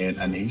 man,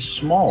 and he's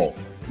small.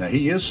 Now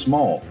he is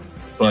small,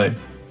 but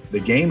the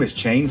game has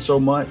changed so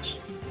much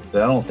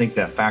that I don't think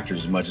that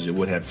factors as much as it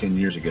would have 10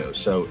 years ago.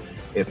 So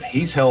if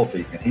he's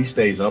healthy and he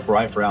stays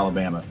upright for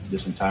Alabama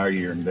this entire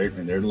year, and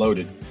they're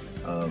loaded,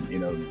 to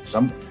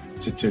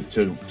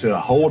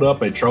hold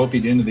up a trophy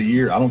at the end of the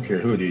year, I don't care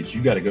who it is,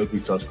 you got to go through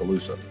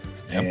Tuscaloosa.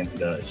 Yep.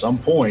 And at some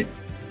point,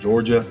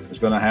 Georgia is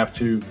going to have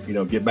to,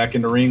 get back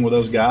in the ring with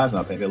those guys, and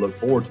I think they look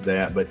forward to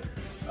that. But,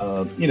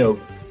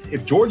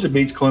 if Georgia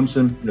beats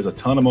Clemson, there's a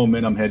ton of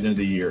momentum heading into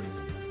the year.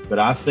 But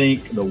I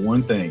think the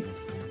one thing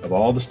of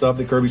all the stuff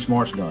that Kirby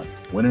Smart's done,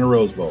 winning a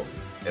Rose Bowl,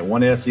 and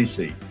won the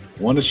SEC,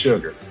 won the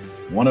Sugar,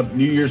 won a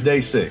New Year's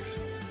Day 6,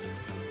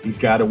 he's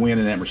got to win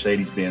in that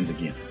Mercedes-Benz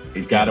again.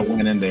 He's got to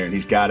win in there, and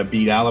he's got to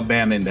beat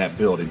Alabama in that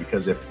building,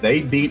 because if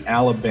they beat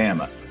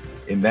Alabama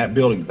in that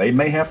building, they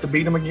may have to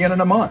beat them again in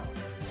a month.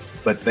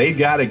 But they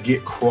got to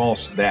get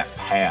across that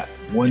path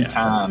one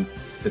time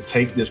to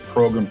take this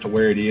program to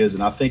where it is.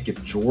 And I think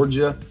if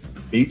Georgia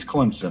beats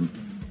Clemson,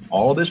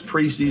 all this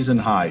preseason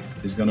hype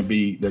is going to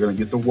be, they're going to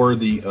get the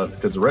worthy of,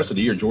 because the rest of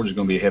the year, Georgia's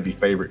going to be a heavy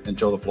favorite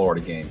until the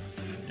Florida game.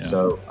 Yeah.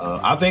 So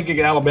I think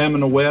Alabama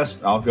in the West,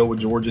 I'll go with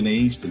Georgia in the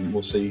East, and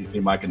we'll see if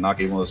anybody can knock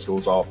any one of those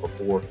schools off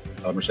before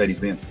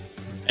Mercedes-Benz.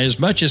 As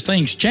much as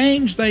things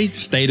change, they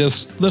stay the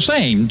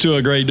same to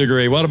a great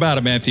degree. What about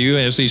it,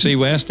 Matthew? SEC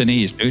West and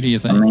East. Who do you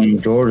think? I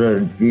mean,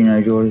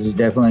 Georgia's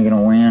definitely going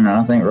to win. And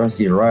I think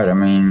Rusty's right. I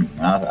mean,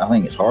 I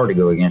think it's hard to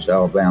go against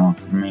Alabama.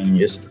 I mean,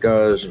 just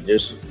because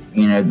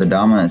the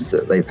dominance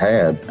that they've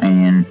had.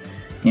 And,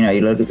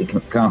 you look at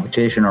the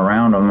competition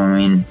around them. I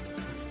mean,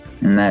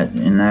 in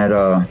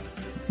that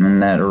in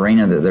that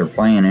arena that they're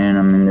playing in.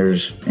 I mean,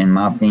 there's, in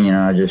my opinion,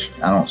 I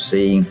don't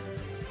see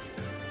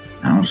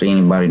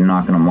anybody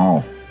knocking them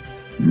off.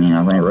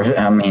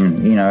 I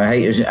mean, you know, I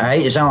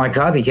hate to sound like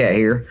copycat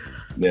here,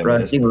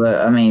 Rusty,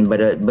 but I mean,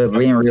 but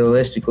being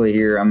realistically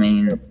here, I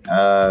mean,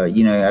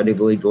 you know, I do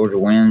believe Georgia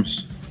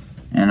wins,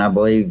 and I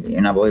believe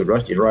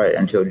Rusty's right.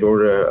 Until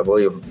Georgia, I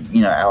believe,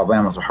 you know,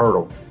 Alabama's a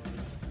hurdle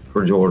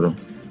for Georgia.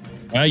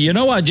 You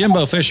know what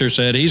Jimbo Fisher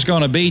said? He's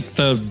going to beat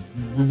the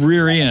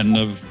rear end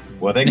of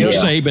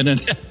Saban. And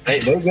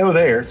they go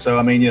there. So,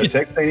 I mean, you know,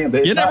 Texas A&M.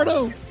 You never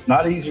know. It's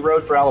not an easy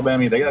road for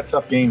Alabama. They got a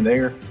tough game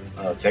there.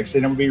 Texas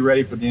A&M will be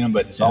ready for them,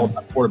 but it's all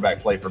about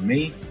quarterback play. For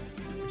me,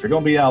 if you're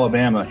going to beat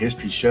Alabama,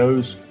 history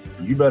shows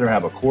you better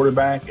have a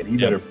quarterback, and he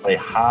better play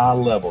high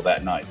level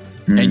that night.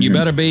 And you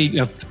better be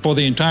for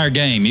the entire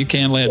game. You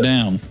can't let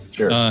down.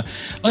 Sure.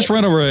 Let's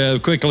run over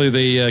quickly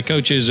the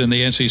coaches in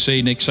the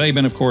SEC. Nick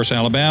Saban, of course,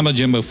 Alabama.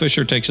 Jimbo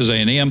Fisher, Texas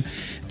A&M.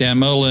 Dan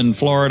Mullen,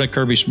 Florida.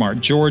 Kirby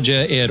Smart,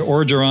 Georgia. Ed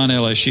Orgeron,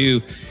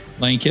 LSU.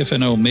 Lane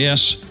Kiffin, Ole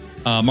Miss.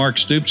 Mark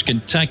Stoops,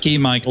 Kentucky.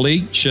 Mike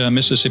Leach,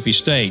 Mississippi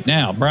State.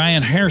 Now,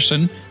 Brian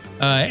Harsin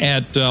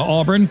at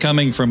Auburn,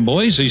 coming from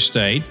Boise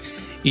State.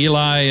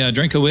 Eli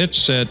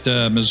Drinkowitz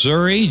at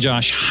Missouri.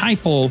 Josh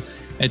Heupel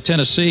at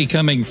Tennessee,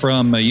 coming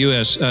from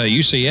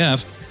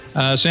UCF.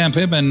 Sam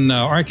Pittman,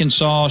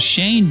 Arkansas.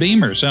 Shane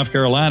Beamer, South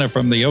Carolina,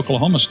 from the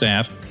Oklahoma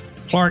staff.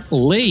 Clark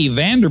Lee,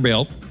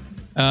 Vanderbilt,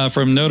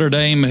 from Notre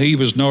Dame. He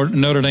was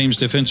Notre Dame's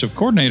defensive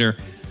coordinator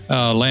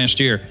last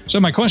year. So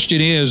my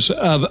question is,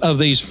 of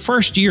these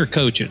first-year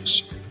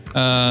coaches,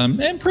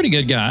 and pretty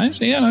good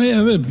guys,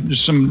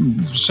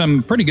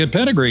 some pretty good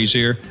pedigrees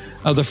here.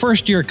 Of the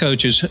first-year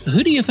coaches,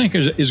 who do you think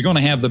is going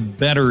to have the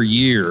better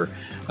year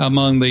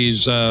among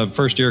these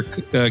first-year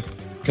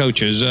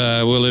coaches?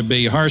 Will it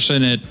be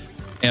Harsin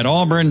at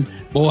Auburn?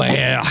 Boy,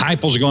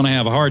 Heupel's going to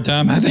have a hard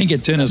time. I think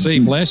at Tennessee,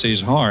 bless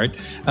his heart.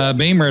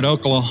 Beamer at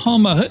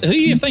Oklahoma. Who do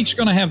you think is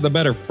going to have the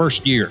better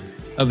first year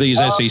of these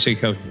SEC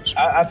coaches?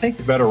 I think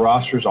the better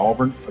roster is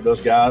Auburn of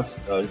those guys.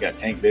 You got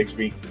Tank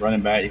Bigsby,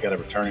 running back. You got a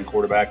returning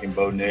quarterback in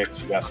Bo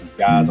Nix. You got some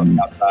guys on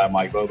the outside.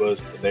 Mike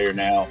Bobo's there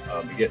now.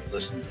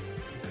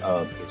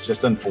 It's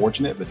just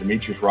unfortunate, but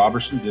Demetrius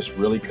Robertson just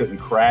really couldn't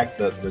crack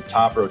the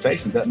top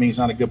rotation. That means he's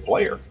not a good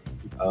player.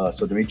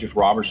 So Demetrius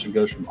Robertson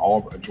goes from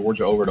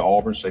Georgia over to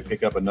Auburn, so they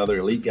pick up another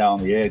elite guy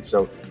on the edge.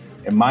 So,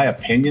 in my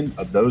opinion,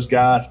 of those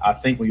guys, I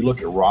think when you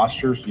look at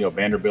rosters, you know,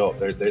 Vanderbilt,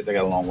 they got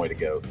a long way to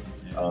go.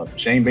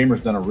 Shane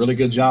Beamer's done a really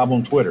good job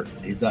on Twitter.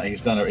 He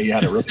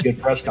had a really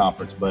good press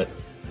conference, but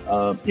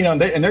you know,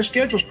 and their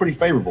schedule's pretty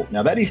favorable.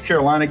 Now that East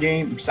Carolina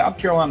game, South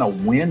Carolina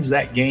wins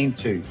that game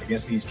too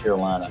against East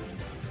Carolina.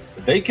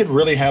 They could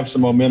really have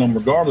some momentum,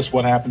 regardless of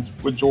what happens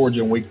with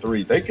Georgia in week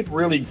 3. They could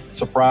really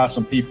surprise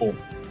some people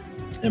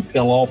and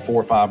peel off 4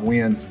 or 5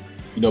 wins,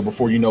 you know,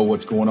 before you know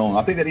what's going on.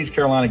 I think that East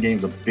Carolina game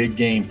is a big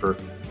game for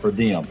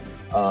them.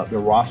 Their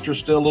roster's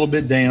still a little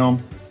bit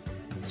down,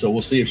 so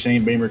we'll see if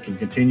Shane Beamer can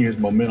continue his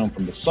momentum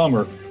from the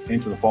summer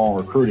into the fall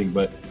in recruiting.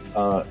 But,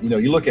 you know,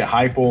 you look at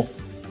Heupel,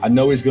 I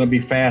know he's going to be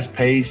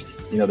fast-paced.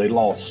 You know, they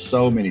lost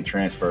so many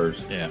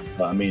transfers. Yeah.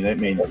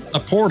 A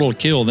portal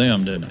killed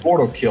them, didn't it?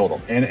 Portal killed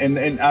them.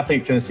 And I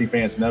think Tennessee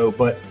fans know.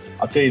 But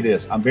I'll tell you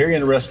this, I'm very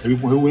interested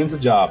who wins the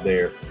job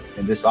there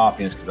in this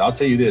offense, because I'll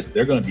tell you this,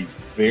 they're going to be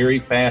very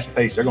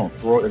fast-paced. They're going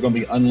to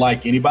be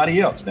unlike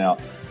anybody else. Now,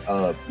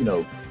 you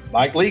know,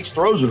 Mike Leach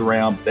throws it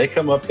around. They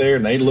come up there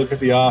and they look at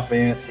the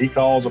offense. He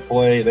calls a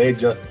play.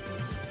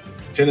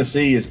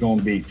 Tennessee is going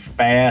to be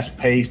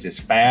fast-paced, as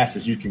fast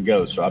as you can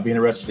go. So I'll be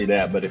interested to see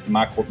that. But if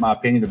my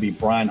opinion would be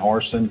Brian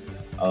Harsin,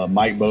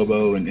 Mike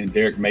Bobo, and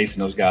Derek Mason,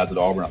 those guys at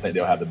Auburn, I think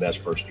they'll have the best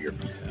first year.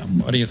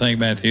 What do you think,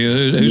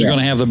 Matthew? Who's going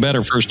to have the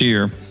better first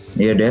year?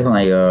 Yeah,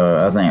 definitely.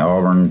 I think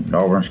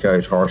Auburn's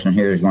coach Harsin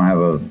here is going to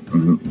have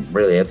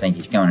I think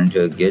he's coming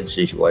into a good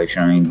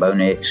situation. I mean, Bo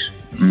Nix,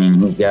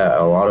 he's got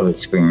a lot of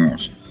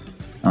experience.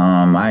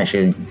 I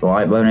actually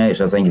like Bo Nix.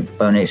 I think if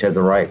Bo Nix had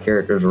the right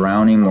characters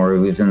around him, or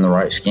he was in the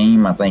right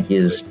scheme, I think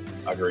I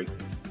agree.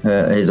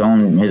 His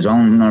own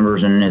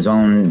numbers and his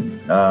own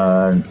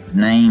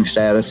name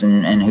status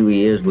and who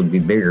he is would be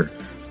bigger.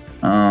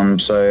 And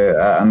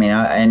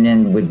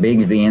then with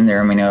Bigsby in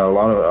there,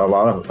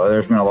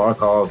 there's been a lot of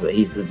calls that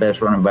he's the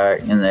best running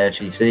back in the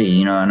SEC.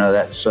 You know, I know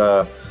that's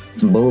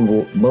some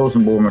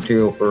bulletin board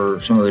material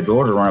for some of the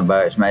Georgia running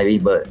backs, maybe,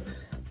 but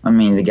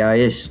the guy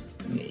is.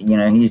 You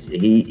know,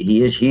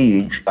 he is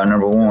huge,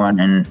 number one,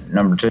 and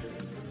number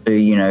two,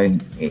 you know,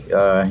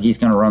 he's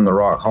going to run the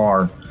rock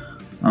hard.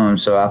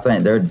 So I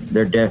think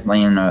they're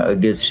definitely in a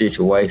good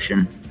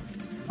situation.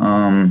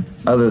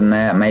 Other than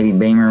that, maybe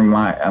Beamer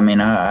might. I'm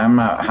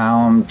not high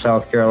on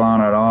South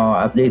Carolina at all.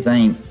 I do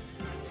think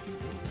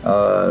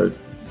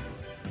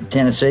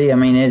Tennessee. I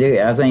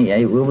think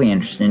it will be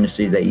interesting to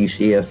see that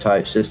UCF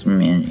type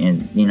system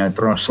and you know,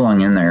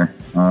 slung in there.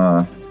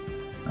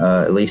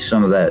 At least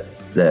some of that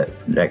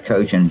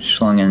coaching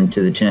slung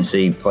into the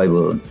Tennessee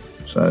playbook.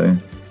 So,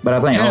 but I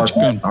think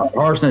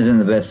Harsin is in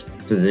the best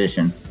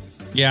position.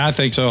 Yeah, I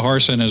think so.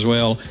 Harsin as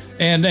well.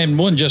 And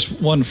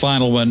one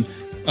final one.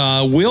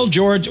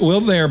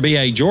 will there be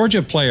a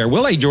Georgia player?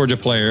 Will a Georgia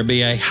player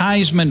be a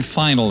Heisman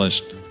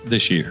finalist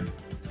this year?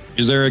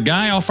 Is there a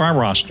guy off our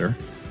roster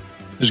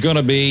who's going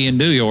to be in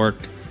New York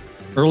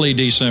early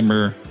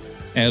December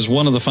as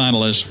one of the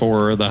finalists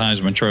for the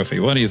Heisman Trophy?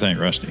 What do you think,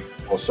 Rusty?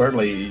 Well,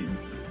 certainly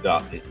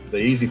the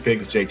easy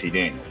pick is JT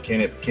Daniels.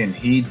 Can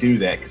he do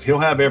that? Because he'll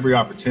have every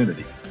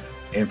opportunity.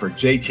 And for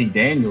JT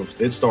Daniels,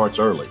 it starts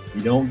early.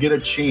 You don't get a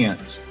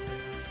chance,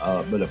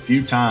 but a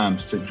few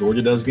times.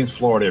 Georgia does against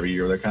Florida every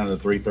year. They're kind of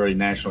the 3:30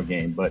 national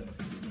game. But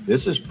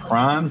this is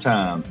prime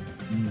time,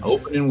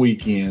 opening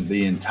weekend.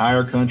 The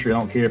entire country, I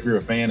don't care if you're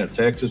a fan of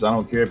Texas, I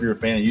don't care if you're a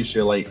fan of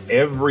UCLA,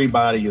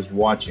 everybody is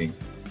watching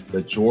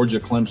the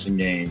Georgia-Clemson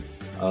game.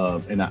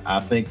 And I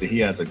think that he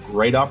has a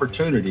great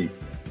opportunity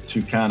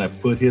to kind of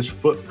put his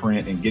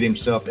footprint and get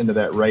himself into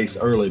that race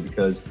early,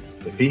 because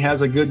if he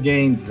has a good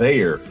game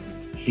there,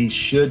 he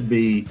should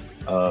be,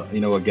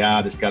 a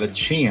guy that's got a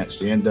chance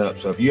to end up.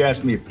 So if you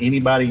ask me if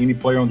any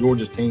player on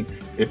Georgia's team,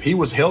 if he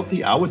was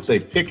healthy, I would say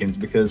Pickens,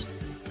 because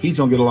he's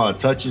going to get a lot of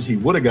touches. He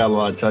would have got a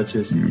lot of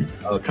touches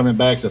coming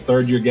back as a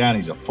third-year guy, and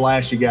he's a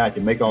flashy guy,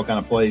 can make all kind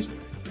of plays.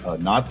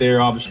 Not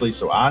there, obviously.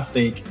 So I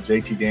think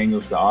JT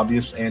Daniels, the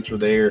obvious answer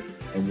there,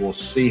 and we'll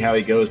see how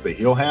he goes. But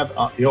he'll have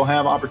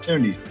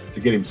opportunities to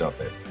get himself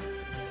there.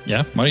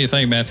 Yeah. What do you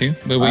think, Matthew?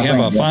 Will we have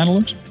a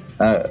finalist?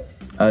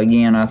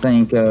 Again, I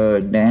think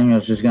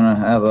Daniels is going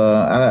to have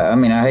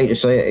I hate to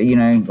say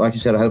it, like you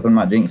said, I hope I'm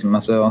not jinxing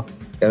myself.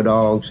 Go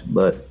Dogs.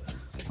 But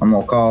I'm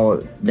going to call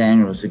it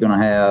Daniels is going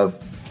to have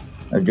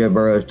a Joe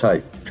Burrow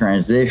type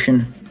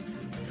transition.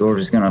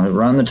 Georgia's going to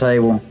run the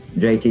table.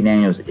 JT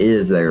Daniels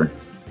is there.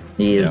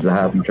 He is the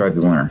Heisman Trophy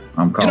winner.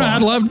 I'm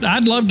calling.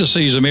 I'd love to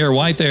see Zamir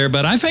White there,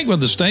 but I think with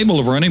the stable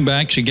of running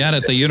backs you got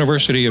at the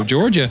University of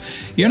Georgia,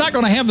 you're not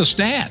going to have the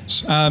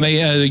stats. I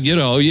mean,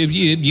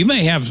 you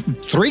may have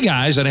three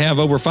guys that have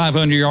over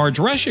 500 yards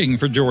rushing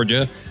for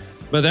Georgia,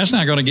 but that's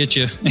not going to get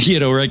you,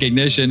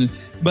 recognition.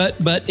 But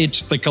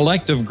it's the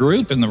collective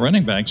group in the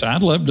running backs.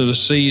 I'd love to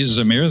see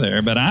Zamir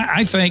there, but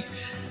I think,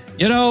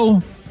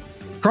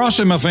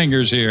 crossing my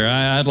fingers here,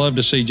 I'd love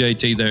to see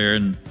JT there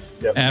and.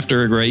 Yep.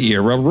 After a great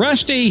year. Well,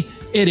 Rusty,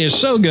 it is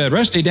so good.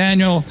 Rusty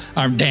Daniel,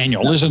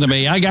 listen to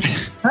me.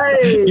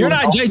 You're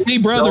not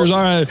JT Brothers,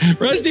 all right.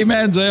 Rusty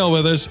Manziel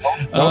with us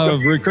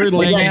of Recruit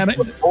League. And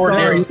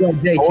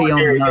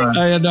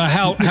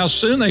how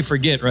soon they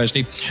forget,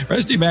 Rusty.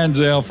 Rusty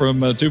Manziel from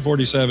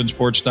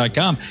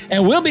 247sports.com.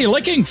 And we'll be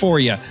looking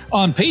for you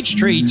on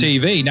Peachtree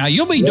TV. Now,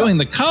 you'll be doing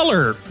the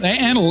color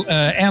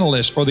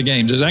analyst for the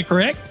games. Is that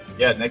correct?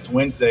 Yeah, next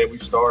Wednesday we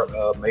start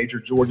major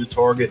Georgia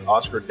target,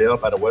 Oscar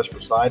Delp out of West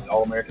Forsyth,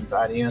 All-American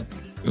tight end.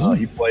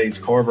 He plays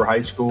Carver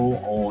High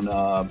School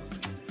on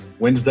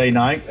Wednesday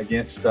night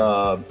against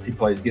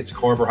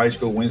Carver High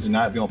School Wednesday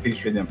night, be on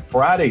Peachtree. Then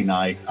Friday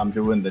night, I'm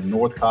doing the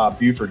North Cobb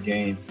Buford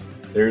game.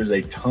 There's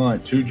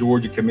two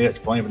Georgia commits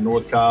playing for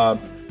North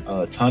Cobb,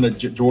 a ton of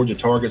Georgia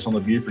targets on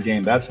the Buford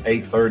game. That's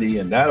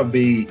 8:30, and that'll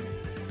be,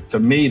 to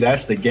me,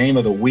 that's the game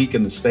of the week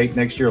in the state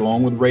next year,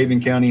 along with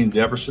Raven County and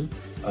Jefferson.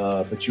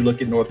 But you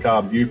look at North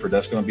Cobb Buford,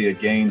 that's going to be a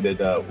game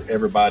that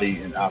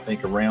everybody, and I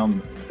think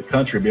around the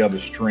country, will be able to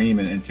stream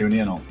and tune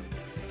in on.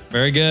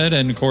 Very good.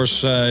 And, of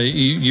course,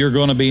 you're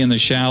going to be in the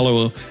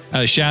shadow of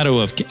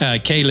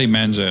Kaylee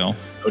Manziel.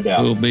 No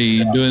doubt. We'll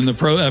be doing the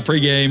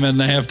pregame and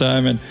the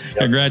halftime, and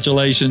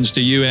congratulations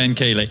to you and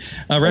Kaylee.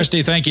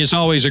 Rusty, thank you. It's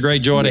always a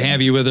great joy to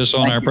have you with us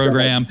on our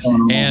program,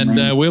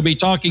 and we'll be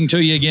talking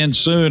to you again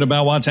soon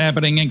about what's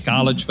happening in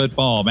college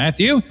football.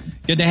 Matthew,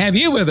 good to have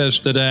you with us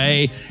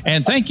today,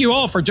 and thank you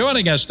all for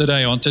joining us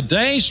today on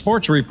today's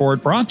Sports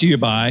Report, brought to you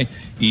by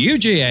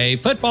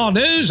UGA Football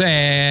News,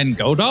 and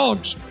Go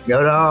Dogs.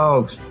 Go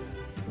Dogs.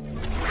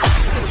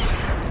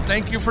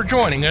 Thank you for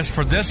joining us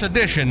for this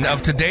edition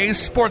of today's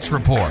Sports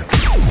Report.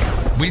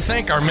 We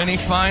thank our many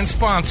fine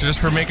sponsors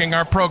for making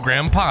our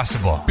program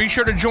possible. Be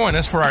sure to join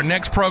us for our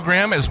next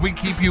program as we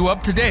keep you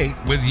up to date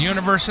with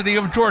University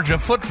of Georgia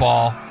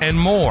football and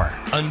more.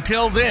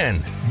 Until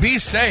then, be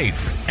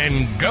safe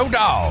and go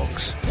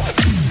Dogs.